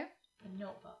it. Okay. The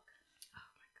Notebook.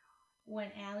 Oh my God.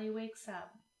 When Allie wakes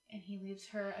up and he leaves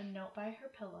her a note by her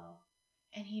pillow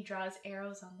and he draws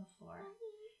arrows on the floor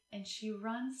and she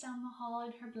runs down the hall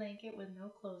in her blanket with no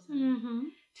clothes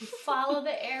on to follow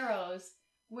the arrows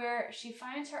where she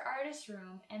finds her artist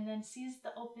room and then sees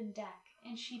the open deck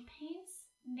and she paints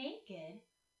naked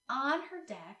on her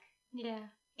deck. Yeah.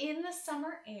 In the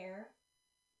summer air.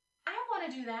 I want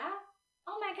to do that.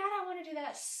 Oh my God, I want to do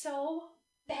that so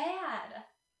bad.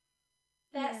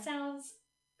 That sounds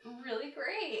really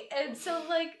great. And so,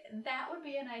 like, that would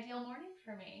be an ideal morning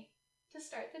for me to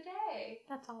start the day.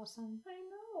 That's awesome. I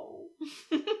know.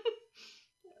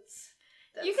 That's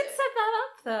you could it. set that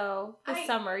up, though, this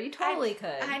summer. You totally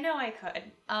could. I know I could.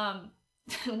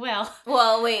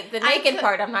 Well, wait, the naked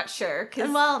part, I'm not sure.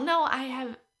 Well, no, I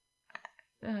have...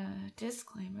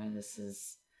 disclaimer, this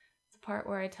is the part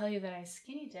where I tell you that I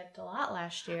skinny dipped a lot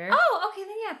last year. Oh, okay,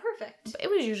 then yeah, perfect. It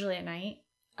was usually at night.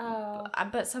 Oh.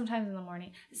 But sometimes in the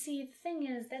morning. See, the thing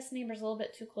is, this neighbor's a little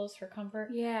bit too close for comfort.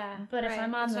 Yeah. But if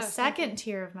I'm on the second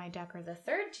tier of my deck or the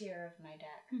third tier of my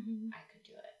deck, I could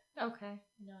do it. Okay.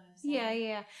 You know what I'm saying?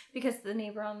 Yeah. Because the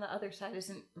neighbor on the other side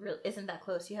isn't that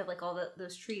close. You have like all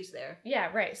those trees there.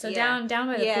 Yeah, right. So down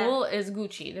by the pool is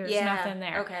Gucci. There's nothing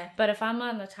there. Okay. But if I'm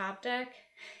on the top deck,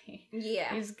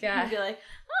 he's got... You'd be like,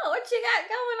 oh, what you got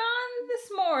going on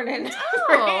this morning, Oh,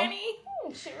 Granny?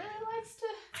 She really likes to...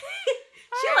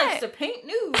 She likes to paint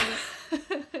nude.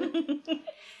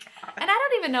 And I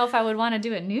don't even know if I would want to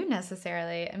do it nude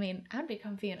necessarily. I mean, I'd be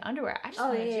comfy in underwear. I just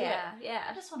want to do it. Yeah.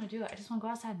 I just want to do it. I just want to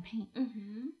go outside and paint.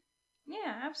 Mm-hmm.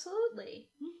 Yeah, absolutely.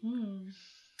 Mm-hmm.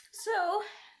 So,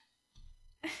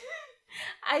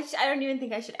 I don't even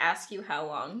think I should ask you how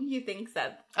long you think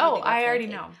that. I already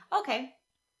know. Okay.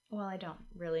 Well, I don't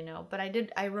really know, but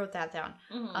I wrote that down.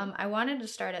 Mm-hmm. I wanted to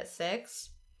start at 6,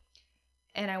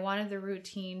 and I wanted the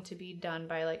routine to be done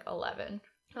by like 11.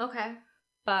 Okay.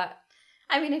 But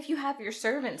I mean, if you have your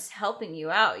servants helping you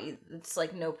out, it's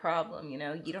like no problem, you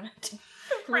know? You don't have to.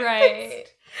 right.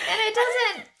 And it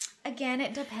doesn't, again,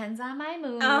 it depends on my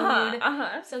mood.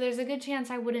 So there's a good chance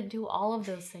I wouldn't do all of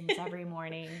those things every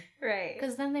morning. Right.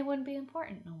 Because then they wouldn't be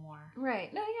important no more.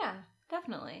 Right. No, yeah,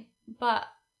 definitely. But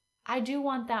I do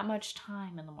want that much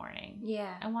time in the morning.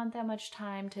 Yeah. I want that much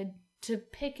time to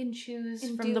pick and choose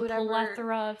And from the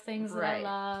plethora of things that I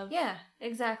love. Yeah,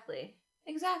 exactly.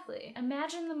 Exactly.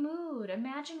 Imagine the mood.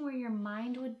 Imagine where your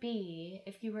mind would be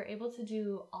if you were able to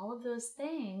do all of those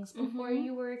things before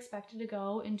you were expected to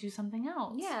go and do something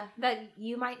else. Yeah, that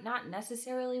you might not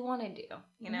necessarily want to do,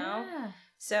 you know? Yeah.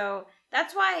 So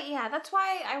that's why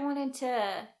I wanted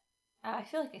to, I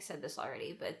feel like I said this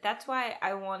already, but that's why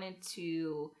I wanted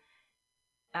to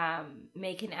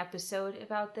make an episode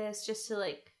about this, just to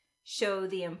like show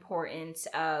the importance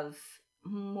of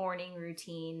morning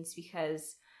routines,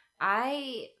 because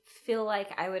I feel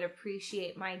like I would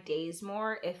appreciate my days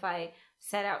more if I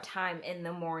set out time in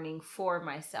the morning for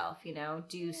myself, you know,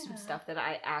 do some stuff that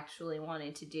I actually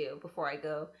wanted to do before I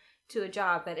go to a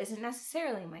job that isn't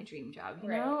necessarily my dream job, you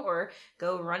know, or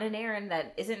go run an errand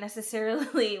that isn't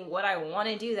necessarily what I want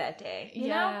to do that day, you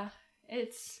know?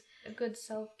 It's a good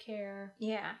self-care.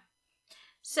 Yeah.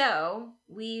 So,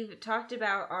 we've talked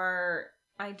about our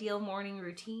ideal morning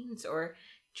routines or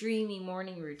dreamy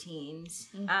morning routines.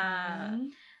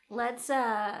 Let's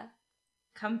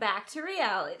come back to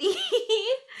reality.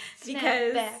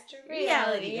 Because back to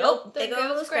reality. Yup, there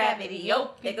goes gravity.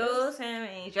 Yup, there goes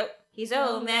Sammy. Yup, he's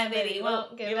so mad that he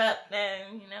won't give up.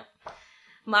 And, you know,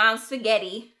 Mom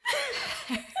Spaghetti.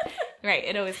 Right,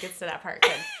 it always gets to that part.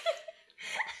 Good.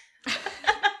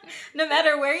 No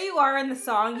matter where you are in the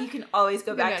song, you can always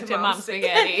go back to Mom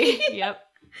Spaghetti. Yep.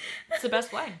 It's the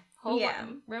best line. Yeah.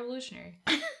 Revolutionary.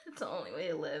 It's the only way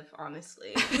to live,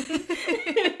 honestly.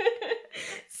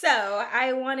 So,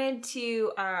 I wanted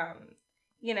to,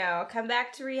 come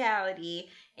back to reality,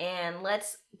 and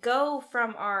let's go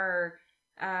from our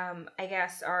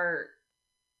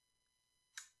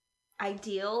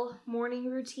ideal morning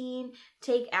routine,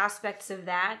 take aspects of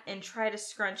that, and try to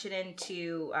scrunch it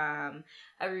into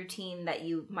a routine that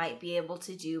you might be able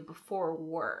to do before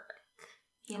work.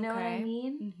 You know what I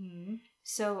mean? Mm-hmm.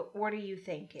 So, what are you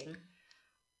thinking?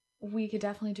 We could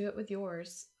definitely do it with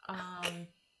yours.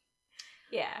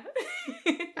 Yeah.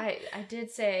 I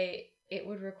did say it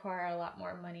would require a lot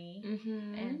more money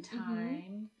and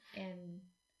time and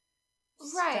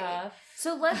stuff.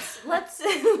 So let's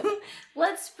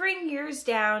let's bring yours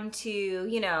down to,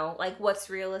 you know, like what's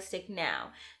realistic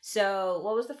now. So,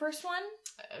 what was the first one?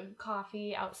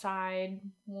 Coffee outside,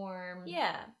 warm.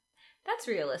 Yeah. That's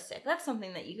realistic. That's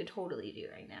something that you could totally do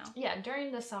right now. Yeah,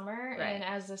 during the summer and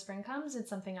as the spring comes, it's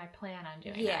something I plan on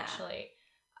doing, actually.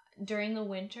 During the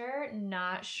winter,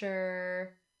 not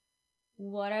sure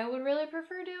what I would really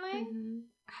prefer doing.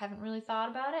 I haven't really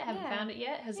thought about it. Haven't found it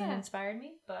yet. Hasn't inspired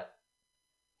me, but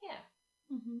yeah.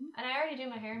 And I already do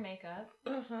my hair and makeup.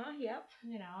 Yep.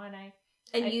 You know, and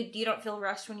And you don't feel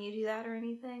rushed when you do that or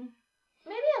anything?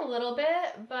 Maybe a little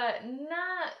bit, but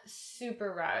not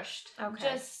super rushed.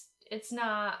 Okay. It's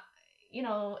not, you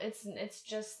know, it's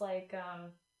just like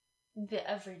the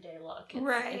everyday look.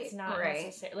 It's not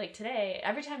necessary. Like today,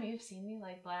 every time you've seen me,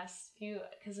 like last few,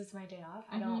 because it's my day off,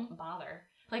 I don't bother.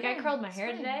 Like I curled my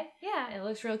hair today. Yeah. It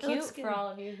looks real cute for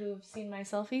all of you who've seen my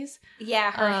selfies.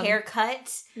 Yeah, her haircut.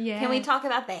 Yeah. Can we talk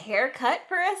about the haircut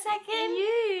for a second?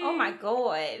 Yeah. Oh my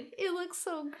god. It looks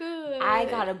so good. I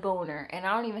got a boner and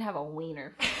I don't even have a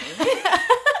wiener.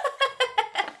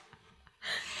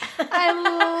 I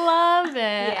love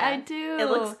it. Yeah, I do. It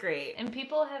looks great. And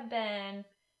people have been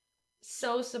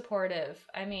so supportive.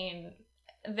 I mean,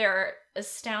 they're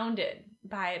astounded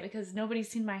by it because nobody's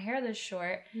seen my hair this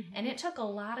short. And it took a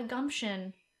lot of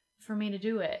gumption for me to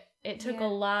do it. It took a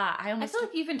lot. I feel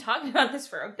like you've been talking about this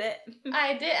for a bit.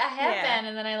 I did. I have been.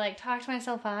 And then I like talked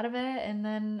myself out of it. And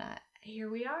then here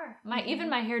we are.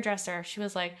 Even my hairdresser, she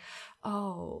was like,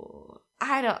 oh,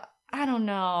 I don't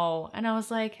know. And I was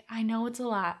like, I know it's a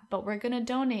lot, but we're going to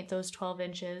donate those 12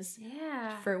 inches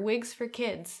for wigs for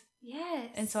kids. Yes.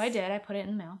 And so I did. I put it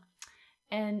in the mail.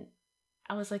 And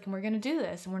I was like, and we're going to do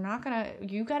this. And we're not going to,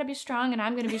 you got to be strong and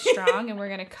I'm going to be strong and we're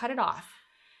going to cut it off.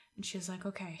 And she was like,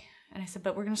 okay. And I said,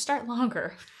 but we're going to start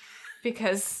longer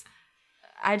because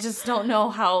I just don't know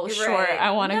how short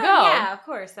I want to go. Yeah, of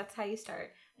course. That's how you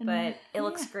start. But it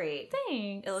looks great.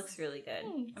 Thanks. It looks really good.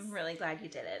 Thanks. I'm really glad you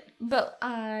did it. But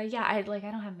I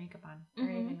don't have makeup on or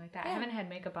anything like that. Yeah. I haven't had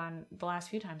makeup on the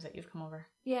last few times that you've come over.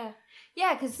 Yeah.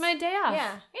 Yeah, because it's my day off.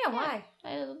 Yeah. Yeah, why?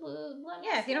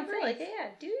 If you don't feel like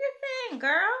it, do your thing,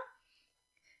 girl.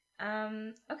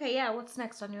 Okay, yeah, what's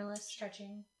next on your list?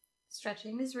 Stretching.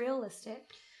 Stretching is realistic.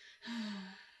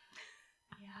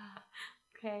 Yeah.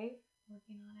 Okay.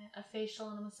 Working on it. A facial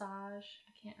and a massage.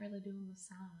 I can't really do a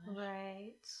massage.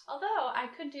 Right. Although I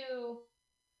could do...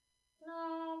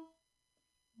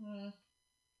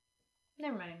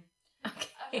 Never mind.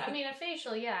 Okay. I mean, a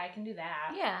facial, yeah, I can do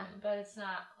that. Yeah. But it's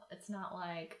not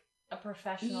like a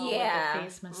professional with a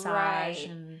face massage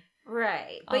and...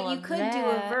 Right. But you could do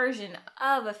a version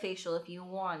of a facial if you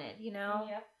wanted, you know?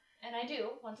 Yep. And I do.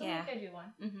 Once a week I do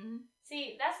one. Mm-hmm.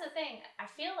 See, that's the thing. I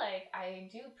feel like I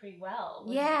do pretty well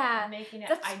with making it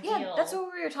ideal. Yeah, that's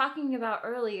what we were talking about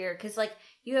earlier. Because, like,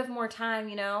 you have more time,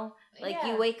 you know? Like,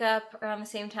 you wake up around the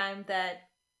same time that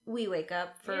we wake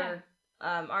up for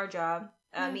our job,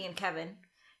 me and Kevin.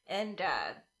 And,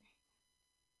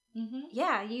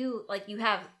 you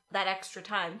have that extra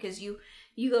time because you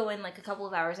go in, like, a couple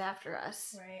of hours after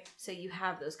us. Right. So you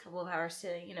have those couple of hours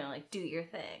to, you know, like, do your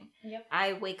thing. Yep.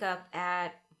 I wake up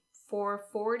at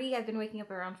 4:40. I've been waking up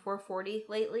around 4:40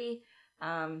 lately.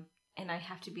 And I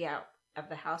have to be out of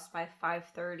the house by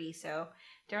 5:30. So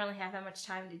don't really have that much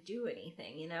time to do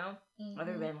anything, you know?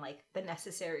 Other than, like, the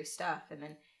necessary stuff and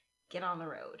then get on the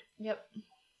road. Yep.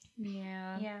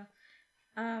 Yeah. Yeah.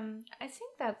 I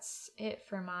think that's it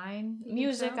for mine.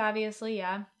 Music, obviously,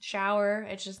 yeah. Shower.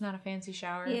 It's just not a fancy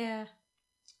shower. Yeah.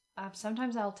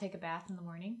 Sometimes I'll take a bath in the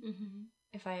morning. Mm-hmm.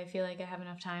 If I feel like I have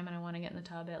enough time and I want to get in the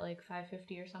tub at like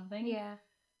 5:50 or something. Yeah.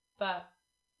 But,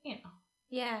 you know.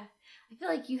 Yeah. I feel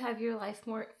like you have your life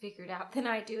more figured out than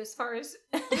I do as far as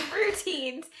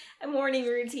routines and morning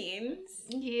routines.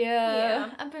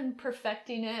 Yeah. I've been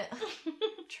perfecting it.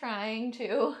 Trying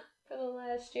to. For the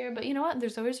last year, but you know what?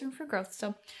 There's always room for growth,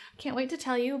 so can't wait to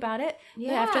tell you about it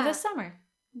after this summer.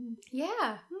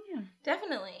 Yeah,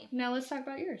 definitely. Now let's talk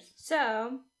about yours.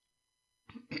 So,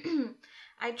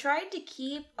 I tried to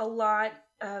keep a lot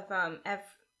of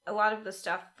the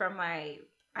stuff from my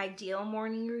ideal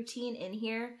morning routine in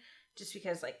here, just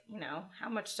because, like, you know, how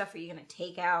much stuff are you gonna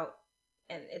take out,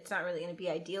 and it's not really gonna be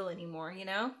ideal anymore, you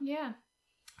know? Yeah.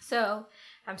 So,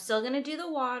 I'm still going to do the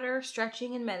water,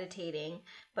 stretching, and meditating,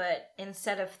 but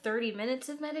instead of 30 minutes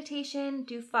of meditation,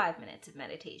 do 5 minutes of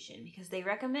meditation, because they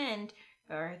recommend,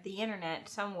 or the internet,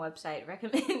 some website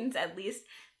recommends at least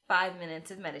 5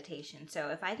 minutes of meditation. So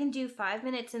if I can do 5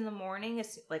 minutes in the morning,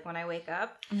 it's like when I wake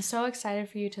up. I'm so excited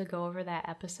for you to go over that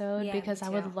episode because I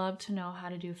would love to know how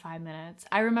to do 5 minutes.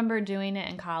 I remember doing it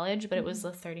in college, but it was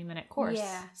a 30-minute course.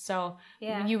 Yeah. So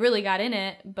you really got in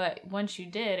it, but once you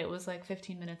did, it was like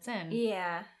 15 minutes in.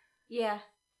 Yeah. Yeah.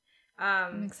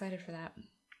 I'm excited for that.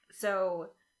 So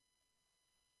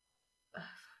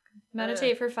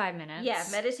meditate for 5 minutes. Yeah,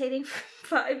 meditating for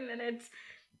 5 minutes.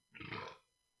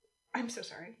 I'm so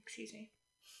sorry. Excuse me.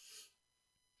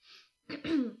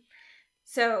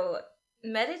 So,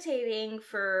 meditating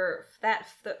for that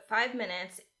 5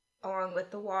 minutes, along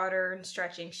with the water and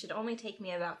stretching, should only take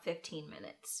me about 15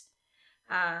 minutes.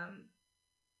 And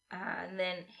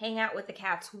then hang out with the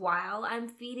cats while I'm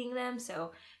feeding them.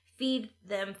 So, feed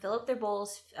them, fill up their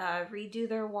bowls, redo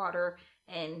their water,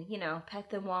 and, you know, pet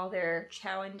them while they're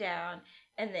chowing down.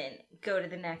 And then go to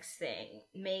the next thing.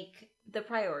 Make the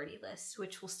priority list,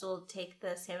 which will still take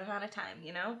the same amount of time,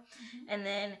 you know? Mm-hmm. And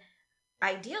then,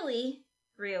 ideally,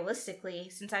 realistically,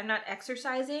 since I'm not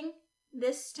exercising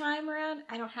this time around,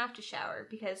 I don't have to shower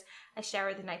because I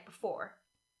showered the night before.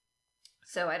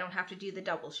 So I don't have to do the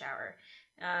double shower.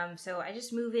 So I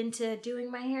just move into doing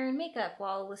my hair and makeup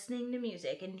while listening to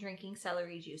music and drinking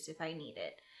celery juice if I need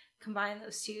it. Combine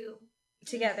those two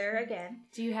together again.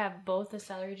 Do you have both the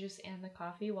celery juice and the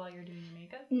coffee while you're doing your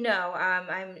makeup? No,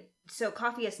 so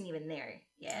coffee isn't even there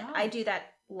yet. Oh. I do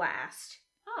that last.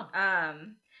 Oh.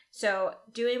 So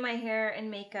doing my hair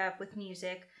and makeup with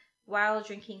music while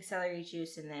drinking celery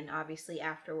juice, and then obviously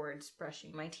afterwards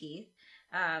brushing my teeth.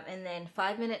 And then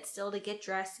 5 minutes still to get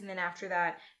dressed, and then after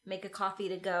that, make a coffee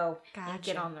to go and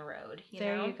get on the road. You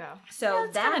know? You go. So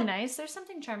that's kind of nice. There's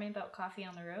something charming about coffee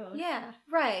on the road. Yeah,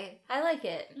 right. I like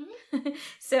it. Mm-hmm.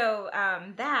 So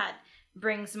that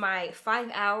brings my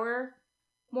 5-hour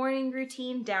morning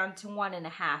routine down to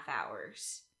 1.5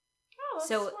 hours. Oh, that's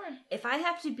so smart. If I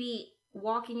have to be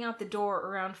walking out the door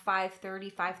around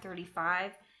 5:30,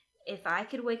 5:35, if I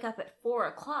could wake up at 4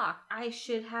 o'clock, I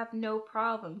should have no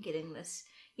problem getting this,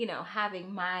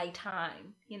 having my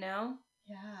time,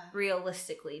 Yeah.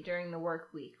 realistically during the work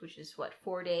week, which is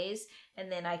 4 days.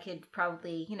 And then I could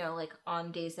probably, like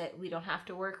on days that we don't have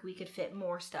to work, we could fit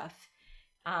more stuff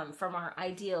from our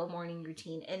ideal morning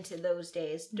routine into those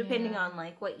days, depending on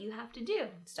like what you have to do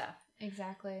and stuff.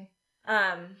 Exactly.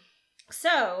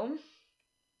 So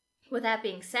with that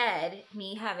being said,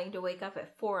 me having to wake up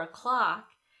at 4 o'clock,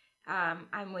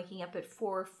 I'm waking up at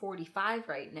 4:45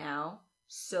 right now.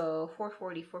 So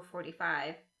 4:40,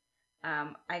 4:45.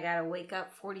 I gotta wake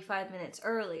up 45 minutes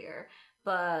earlier,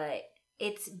 but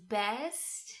it's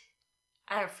best,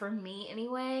 for me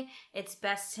anyway, it's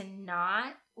best to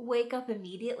not wake up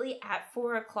immediately at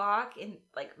 4 o'clock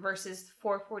versus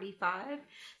 4:45.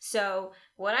 So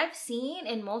what I've seen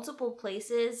in multiple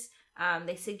places,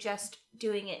 they suggest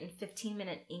doing it in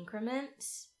 15-minute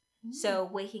increments. Mm. So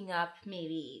waking up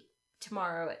maybe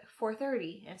tomorrow at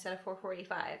 4:30 instead of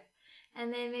 4:45,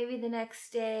 and then maybe the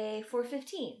next day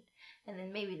 4:15. And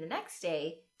then maybe the next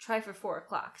day, try for 4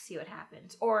 o'clock, see what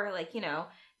happens. Or,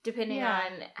 depending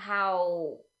on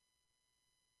how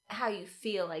you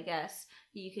feel, I guess,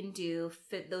 you can do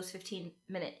those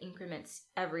 15-minute increments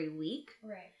every week.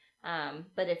 Right.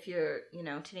 But if you're,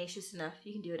 tenacious enough,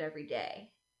 you can do it every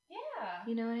day. Yeah.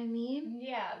 You know what I mean?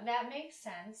 Yeah, that makes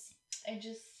sense. It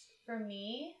just, for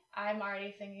me, I'm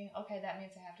already thinking, okay, that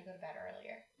means I have to go to bed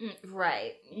earlier.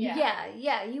 Right.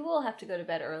 Yeah, you will have to go to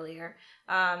bed earlier.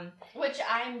 Which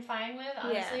I'm fine with,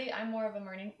 honestly. Yeah. I'm more of a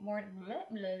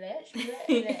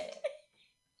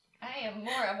I am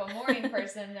more of a morning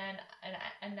person than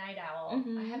a night owl.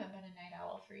 Mm-hmm. I haven't been a night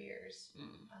owl for years.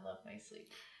 I love my sleep.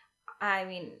 I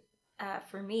mean,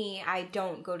 for me, I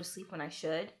don't go to sleep when I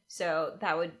should. So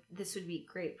this would be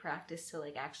great practice to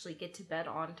actually get to bed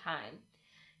on time.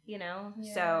 Yeah.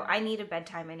 So I need a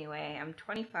bedtime anyway. I'm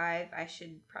 25. I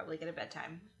should probably get a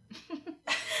bedtime.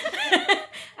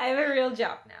 I have a real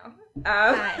job now.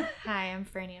 Hi, I'm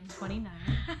Franny. I'm 29.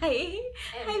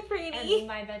 Hi, Franny. And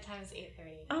my bedtime is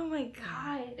 8:30. Oh my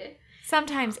god.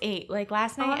 Sometimes 8. Like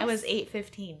last night, it was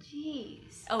 8:15.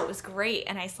 Jeez. Oh, it was great,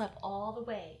 and I slept all the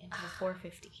way until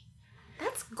 4:50.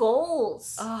 That's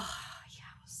goals. Oh,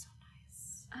 yeah, it was so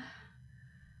nice.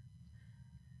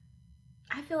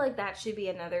 I feel like that should be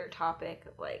another topic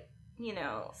of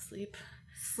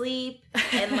sleep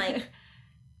and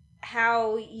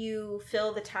how you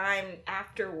fill the time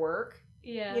after work.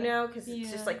 Yeah. Because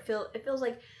it's just it feels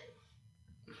like,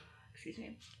 excuse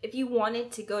me, if you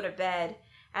wanted to go to bed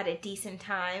at a decent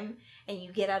time and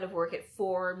you get out of work at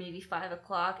 4, maybe 5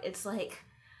 o'clock, it's like,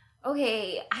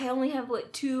 okay, I only have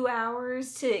 2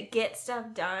 hours to get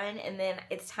stuff done, and then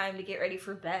it's time to get ready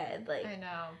for bed. I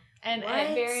know. And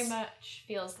it very much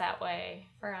feels that way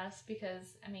for us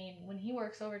because, when he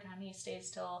works overtime, he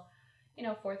stays till,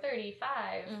 4:30,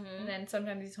 5, and then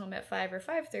sometimes he's home at 5 or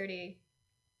 5:30.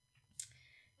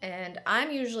 And I'm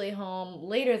usually home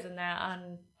later than that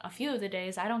on a few of the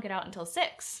days. I don't get out until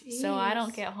 6. Jeez. So I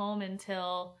don't get home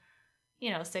until,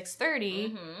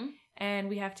 6:30. Mm-hmm. And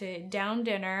we have to down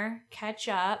dinner, catch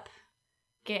up,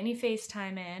 get any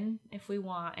FaceTime in if we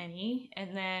want any,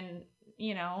 and then...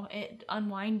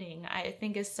 unwinding, I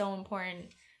think, is so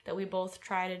important that we both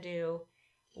try to do,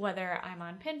 whether I'm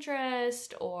on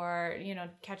Pinterest or,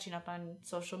 catching up on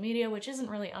social media, which isn't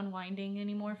really unwinding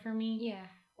anymore for me. Yeah.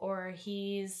 Or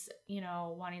he's,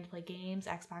 wanting to play games,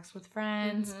 Xbox with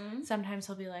friends. Mm-hmm. Sometimes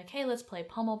he'll be like, hey, let's play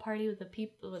Pummel Party with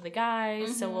the guys.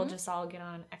 Mm-hmm. So we'll just all get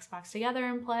on Xbox together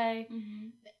and play. Mm-hmm.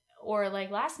 Or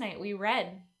last night, we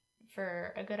read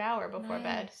for a good hour before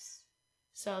bed.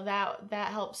 So that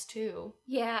helps too.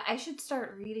 Yeah, I should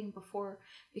start reading before,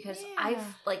 because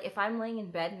if I'm laying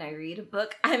in bed and I read a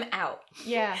book, I'm out.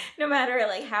 Yeah. No matter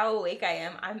how awake I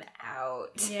am, I'm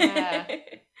out. Yeah.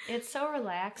 It's so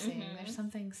relaxing. Mm-hmm. There's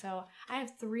something I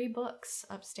have 3 books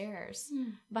upstairs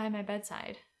by my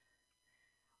bedside.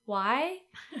 Why?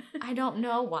 I don't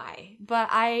know why. But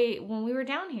when we were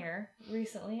down here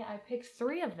recently, I picked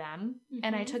 3 of them,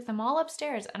 and I took them all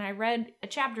upstairs, and I read a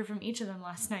chapter from each of them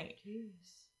last night. Jeez.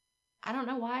 I don't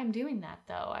know why I'm doing that,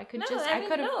 though. I could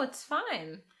No, it's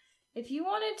fine. If you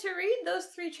wanted to read those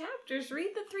 3 chapters,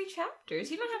 read the 3 chapters.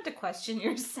 You don't have to question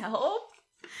yourself.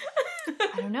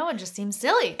 I don't know. It just seems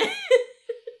silly.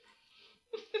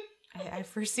 I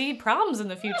foresee problems in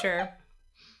the future.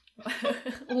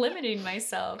 Limiting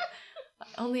myself.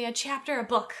 Only a chapter a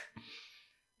book.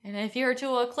 And if you're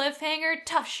to a cliffhanger,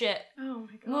 tough shit. Oh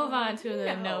my god. Move on to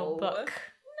the notebook.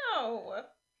 No.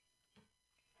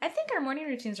 I think our morning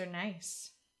routines are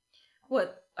nice.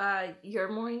 What?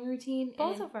 your morning routine?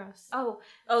 Both of us.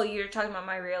 Oh, you're talking about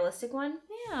my realistic one?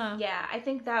 Yeah. Yeah, I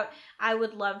think that I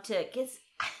would love to, because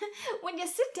when you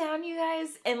sit down, you guys,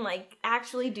 and like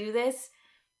actually do this,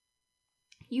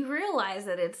 you realize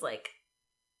that it's like,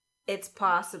 it's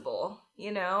possible,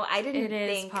 you know? I didn't think...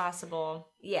 It is possible.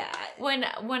 Yeah. When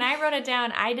I wrote it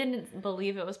down, I didn't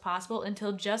believe it was possible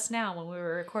until just now when we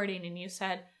were recording and you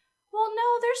said, well,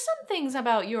 no, there's some things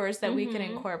about yours that we can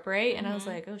incorporate. And I was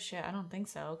like, oh shit, I don't think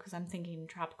so, because I'm thinking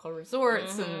tropical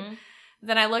resorts. And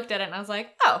then I looked at it and I was like,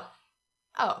 oh.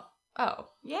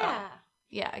 Yeah.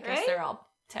 Yeah, I guess they're all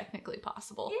technically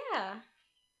possible. Yeah.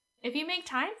 If you make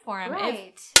time for them.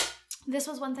 Right. This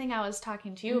was one thing I was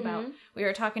talking to you about. We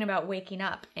were talking about waking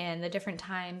up and the different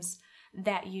times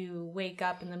that you wake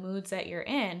up and the moods that you're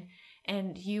in.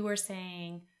 And you were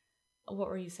saying, what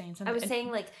were you saying? Something. I was saying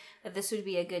like that this would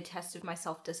be a good test of my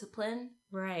self-discipline.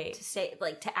 Right. To say,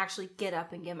 like, to actually get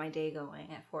up and get my day going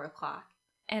at 4:00.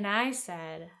 And I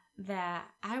said that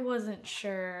I wasn't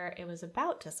sure it was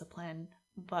about discipline,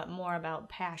 but more about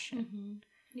passion.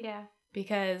 Yeah.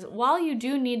 Because while you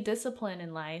do need discipline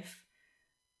in life,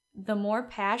 the more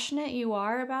passionate you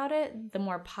are about it, the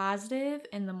more positive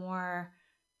and the more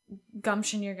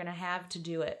gumption you're going to have to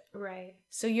do it. Right.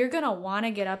 So you're going to want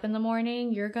to get up in the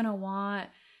morning. You're going to want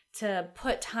to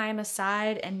put time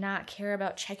aside and not care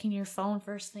about checking your phone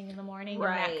first thing in the morning and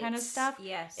that kind of stuff.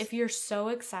 Yes. If you're so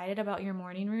excited about your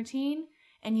morning routine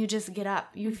and you just get up,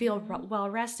 you feel well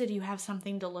rested, you have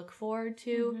something to look forward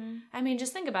to. I mean,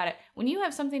 just think about it. When you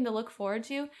have something to look forward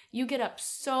to, you get up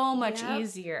so much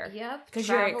easier. Yep. Because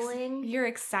traveling. You're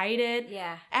excited.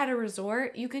 Yeah. At a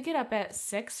resort, you could get up at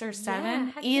 6 or 7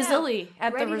 heck easily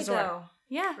at Ready the resort. To go.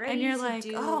 Yeah. Ready and you're to like,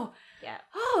 do... oh,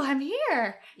 I'm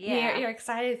here. Yeah. You're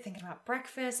excited thinking about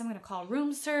breakfast. I'm going to call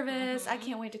room service. I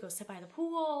can't wait to go sit by the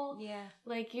pool. Yeah.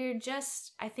 Like you're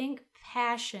just, I think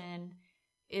passion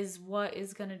is what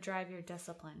is going to drive your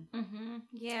discipline.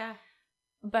 Yeah.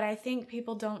 But I think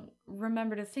people don't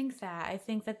remember to think that. I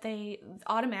think that they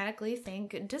automatically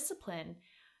think discipline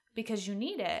because you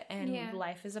need it and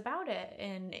life is about it.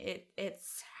 And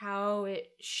it's how it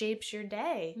shapes your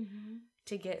day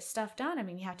to get stuff done. I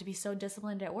mean, you have to be so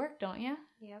disciplined at work, don't you?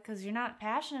 Yeah. Because you're not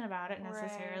passionate about it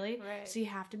necessarily. Right. So you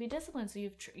have to be disciplined. So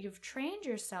you've trained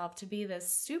yourself to be this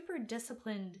super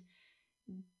disciplined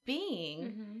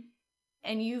being.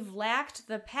 And you've lacked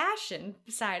the passion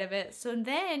side of it. So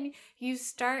then you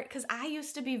start, because I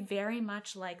used to be very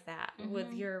much like that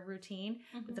with your routine,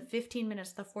 with the 15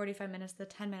 minutes, the 45 minutes, the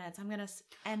 10 minutes.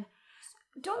 And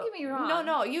don't get me wrong.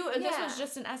 No, this was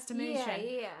just an estimation.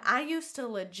 Yeah. I used to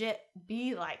legit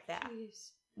be like that.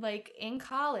 Jeez. Like in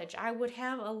college, I would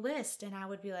have a list and I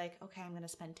would be like, okay, I'm going to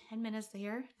spend 10 minutes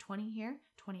here, 20 here,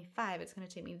 25. It's going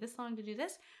to take me this long to do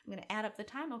this. I'm going to add up the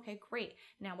time. Okay, great.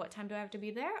 Now what time do I have to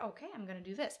be there? Okay, I'm going to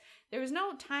do this. There was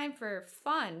no time for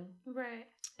fun. Right.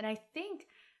 And I think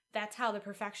that's how the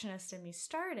perfectionist in me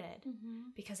started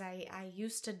because I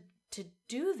used to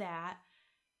do that,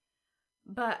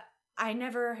 but I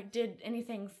never did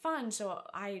anything fun. So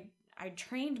I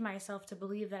trained myself to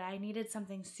believe that I needed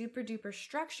something super duper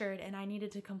structured and I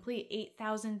needed to complete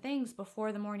 8,000 things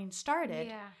before the morning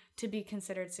started to be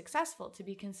considered successful, to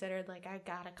be considered like I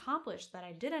got accomplished, that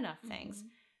I did enough things.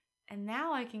 And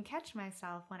now I can catch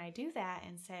myself when I do that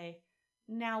and say,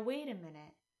 now wait a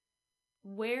minute,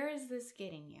 where is this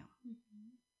getting you?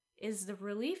 Is the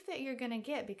relief that you're going to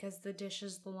get because the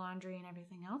dishes, the laundry, and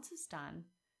everything else is done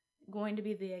going to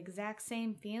be the exact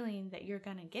same feeling that you're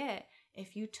going to get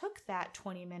if you took that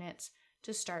 20 minutes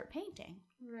to start painting?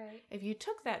 Right. If you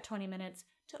took that 20 minutes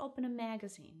to open a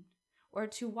magazine or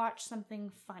to watch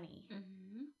something funny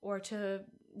or to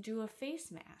do a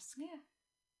face mask. Yeah.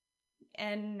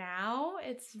 And now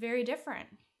it's very different.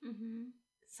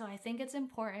 So I think it's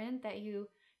important that you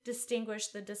distinguish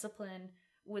the discipline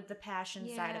with the passion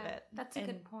side of it. That's a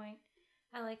good point.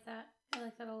 I like that. I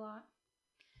like that a lot.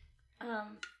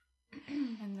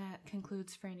 And that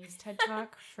concludes Franny's TED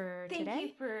Talk for today. Thank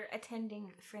you for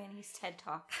attending Franny's TED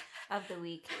Talk of the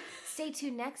week. Stay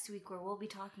tuned next week where we'll be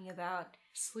talking about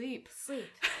sleep.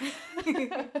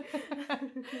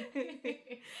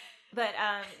 But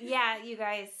yeah, you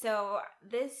guys, so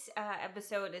this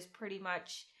episode is pretty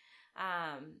much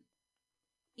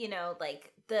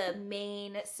like the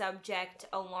main subject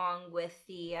along with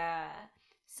the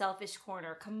selfish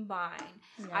corner combined.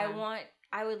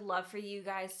 I would love for you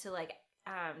guys to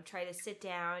try to sit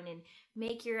down and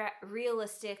make your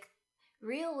realistically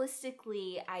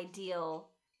ideal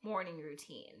morning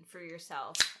routine for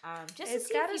yourself. It's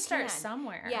got to start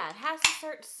somewhere. Yeah, it has to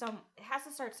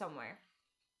start somewhere.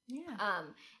 Yeah.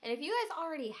 And if you guys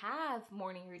already have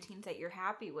morning routines that you're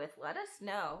happy with, let us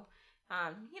know.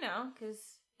 Because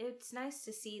it's nice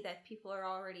to see that people are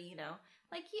already,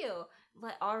 like you,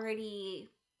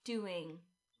 already doing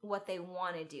what they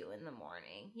want to do in the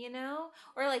morning,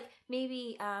 or like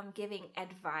maybe giving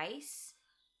advice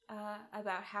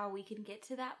about how we can get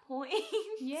to that point.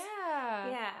 Yeah.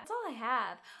 Yeah, that's all I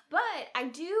have. But I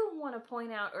do want to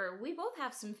point out, or we both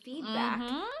have some feedback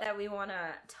that we want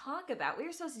to talk about. We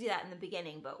were supposed to do that in the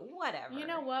beginning, but whatever. You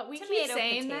know what? We keep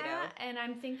saying that, and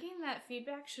I'm thinking that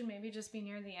feedback should maybe just be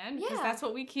near the end, because that's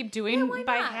what we keep doing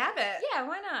by habit. Yeah,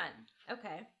 why not?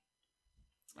 Okay.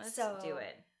 Let's do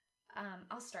it.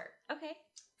 I'll start. Okay.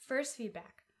 First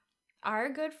feedback. Our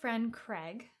good friend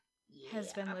Craig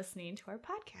has been listening to our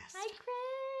podcast. Hi,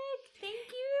 Craig. Thank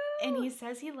you. And he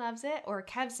says he loves it, or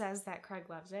Kev says that Craig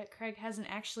loves it. Craig hasn't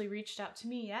actually reached out to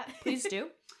me yet. Please do.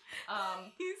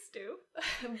 Please do.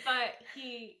 But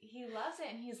he loves it,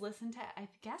 and he's listened to, I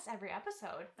guess, every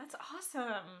episode. That's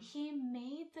awesome. He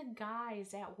made the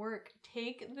guys at work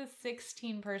take the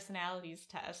 16 personalities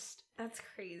test. That's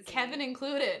crazy. Kevin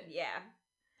included. Yeah.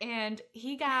 And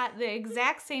he got the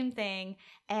exact same thing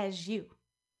as you.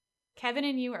 Kevin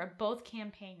and you are both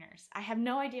campaigners. I have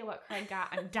no idea what Craig got.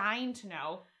 I'm dying to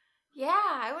know. Yeah,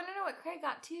 I want to know what Craig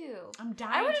got too. I'm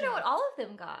dying I want to know what all of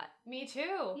them got. Me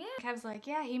too. Yeah. Kev's like,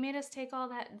 yeah, he made us take all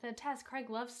the tests.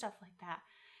 Craig loves stuff like that.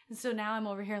 And so now I'm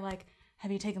over here like,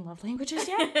 have you taken love languages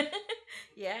yet?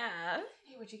 Yeah.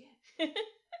 Hey, what'd you get?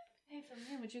 Hey, from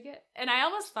him, what'd you get? And I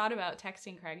almost thought about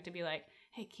texting Craig to be like,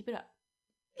 hey, keep it up.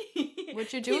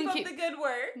 What you're doing, keep up the good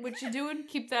work. What you're doing,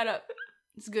 keep that up.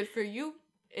 It's good for you.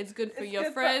 It's good for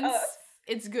your friends.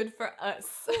 It's good for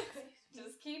us.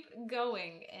 Just keep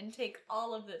going and take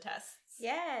all of the tests.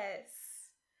 Yes.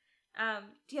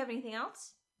 Do you have anything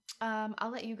else?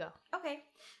 I'll let you go. Okay.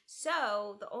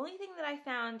 So the only thing that I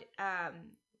found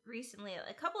recently,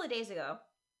 a couple of days ago,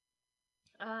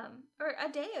 or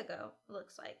a day ago, it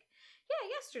looks like. Yeah,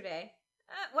 yesterday.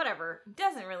 Whatever.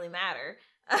 Doesn't really matter.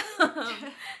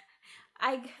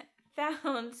 I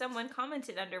found someone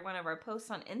commented under one of our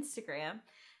posts on Instagram.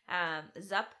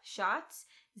 Zupp Shots.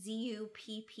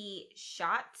 ZUPP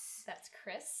Shots. That's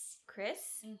Chris. Chris.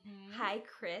 Mm-hmm. Hi,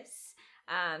 Chris.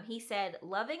 He said,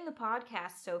 loving the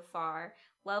podcast so far.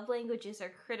 Love languages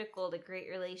are critical to great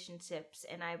relationships,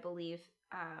 and I believe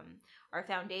are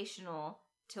foundational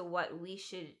to what we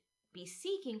should be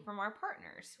seeking from our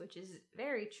partners, which is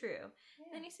very true.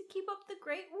 Yeah. And he said, keep up the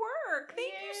great work.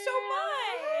 Thank you so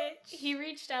much. He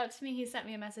reached out to me. He sent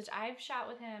me a message. I've shot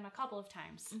with him a couple of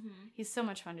times. Mm-hmm. He's so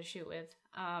much fun to shoot with.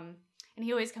 And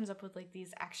he always comes up with like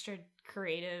these extra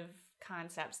creative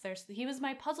concepts. He was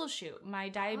my puzzle shoot, my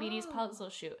diabetes puzzle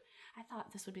shoot. I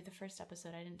thought this would be the first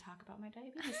episode I didn't talk about my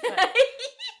diabetes, but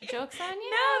joke's on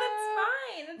you. No, that's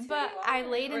fine. That's but who you are. I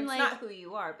laid in it's like not who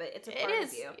you are, but it's a part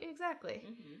of you. Exactly.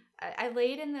 Mm-hmm. I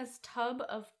laid in this tub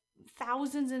of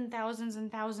thousands and thousands and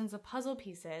thousands of puzzle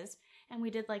pieces, and we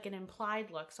did like an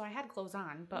implied look. So I had clothes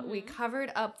on, but we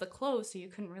covered up the clothes so you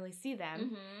couldn't really see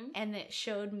them, and it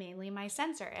showed mainly my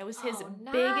sensor. It was his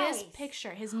biggest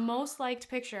picture, his most liked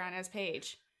picture on his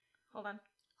page. Hold on.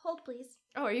 Hold, please.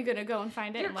 Oh, are you going to go and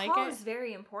find it and like it? Your call is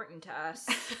very important to us.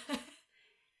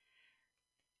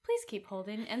 Please keep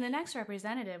holding, and the next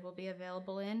representative will be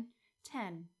available in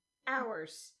 10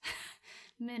 hours.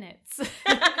 Minutes.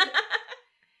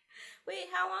 Wait,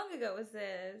 how long ago was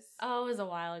this? Oh, it was a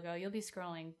while ago. You'll be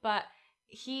scrolling. But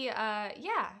he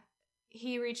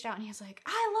reached out and he was like,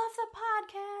 I love the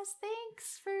podcast.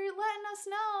 Thanks for letting us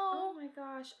know. Oh my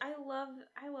gosh. I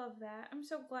love that. I'm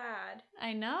so glad.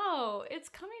 I know. It's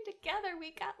coming together.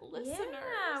 We got listeners.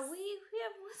 Yeah, we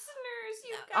have listeners,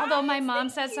 you guys. Although my mom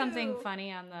said something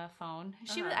funny on the phone.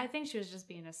 I think she was just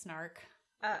being a snark.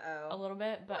 Uh-oh. A little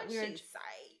bit. But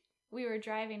we were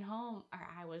driving home,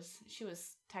 or she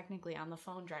was technically on the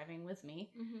phone driving with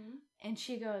me. Mm-hmm. And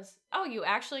she goes, oh, you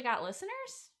actually got listeners?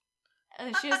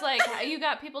 And she was like, you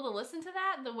got people to listen to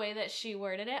that? The way that she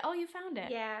worded it. Oh, you found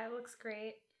it. Yeah, it looks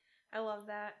great. I love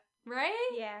that. Right?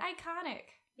 Yeah. Iconic.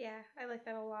 Yeah, I like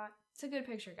that a lot. It's a good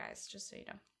picture, guys, just so you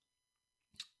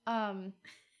know.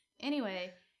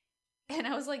 Anyway, and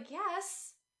I was like,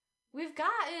 yes, we've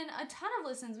gotten a ton of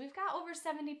listens. We've got over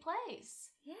 70 plays.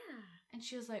 Yeah. And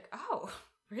she was like, oh,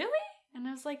 really? And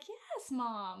I was like, yes,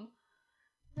 Mom.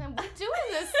 And we're doing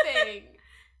this thing.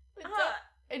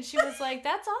 And she was like,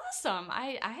 that's awesome.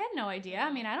 I had no idea.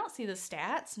 I mean, I don't see the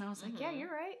stats. And I was like, yeah, you're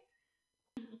right.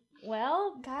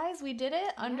 Well, guys, we did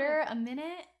it under a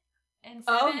minute and 7.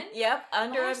 Oh, yep,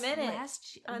 under a minute.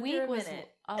 Last week was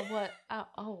what?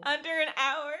 under an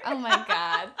hour. Oh my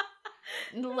God.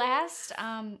 The last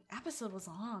episode was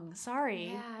long.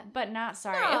 Sorry. Yeah. But not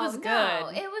sorry. No, it was good.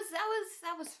 No,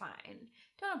 that was fine.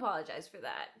 Don't apologize for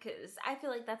that because I feel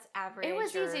like that's average. It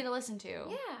was easy to listen to.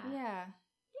 Yeah. Yeah.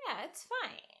 Yeah, it's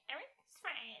fine. It's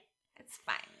fine. It's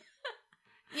fine.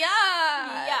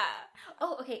 Yeah. Yeah.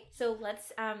 Oh, okay. So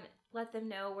let's let them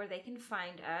know where they can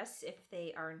find us if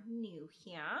they are new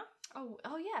here.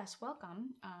 Oh yes.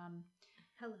 Welcome.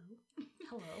 Hello.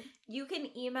 Hello. You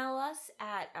can email us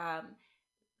at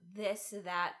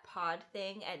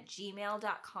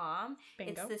thisthatpodthing@gmail.com.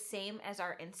 Bingo. It's the same as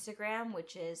our Instagram,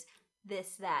 which is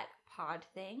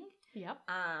thisthatpodthing. Yep.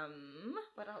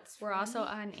 What else? We're also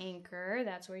on Anchor.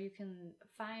 That's where you can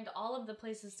find all of the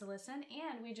places to listen.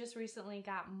 And we just recently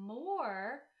got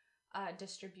more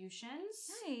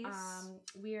distributions. Nice.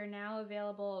 We are now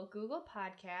available Google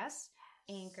Podcasts,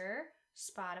 Anchor,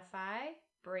 Spotify,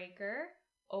 Breaker,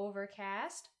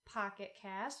 Overcast, Pocket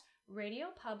Cast,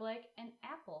 Radio Public, and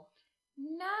Apple.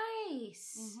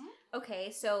 Nice. Mm-hmm.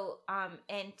 Okay, so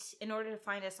and in order to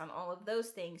find us on all of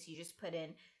those things, you just put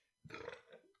in.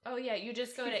 Oh yeah, you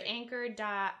just go to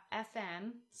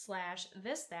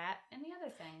anchor.fm/thisthat and the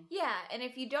other thing. Yeah, and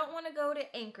if you don't want to go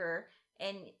to Anchor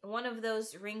and one of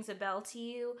those rings a bell to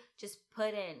you, just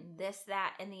put in this,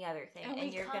 that, and the other thing,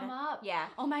 and you're come gonna up. Yeah.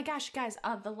 Oh my gosh, guys!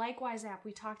 The Likewise app.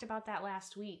 We talked about that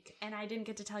last week, and I didn't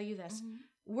get to tell you this. Mm-hmm.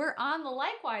 We're on the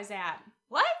Likewise app.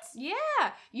 What?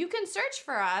 Yeah, you can search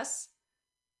for us,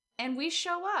 and we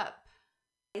show up.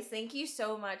 Guys, thank you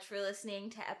so much for listening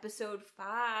to episode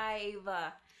 5.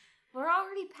 We're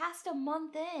already past a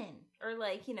month in, or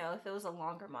like if it was a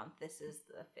longer month, this is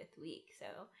the 5th week.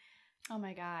 So. Oh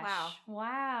my gosh!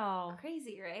 Wow.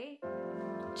 Crazy, right?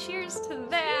 Cheers to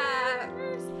that.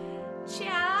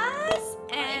 Cheers.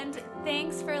 And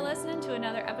thanks for listening to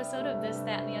another episode of This,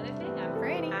 That, and the Other Thing. I'm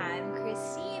Franny. I'm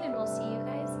Christine, and we'll see you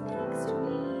guys next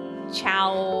week.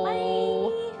 Ciao. Bye.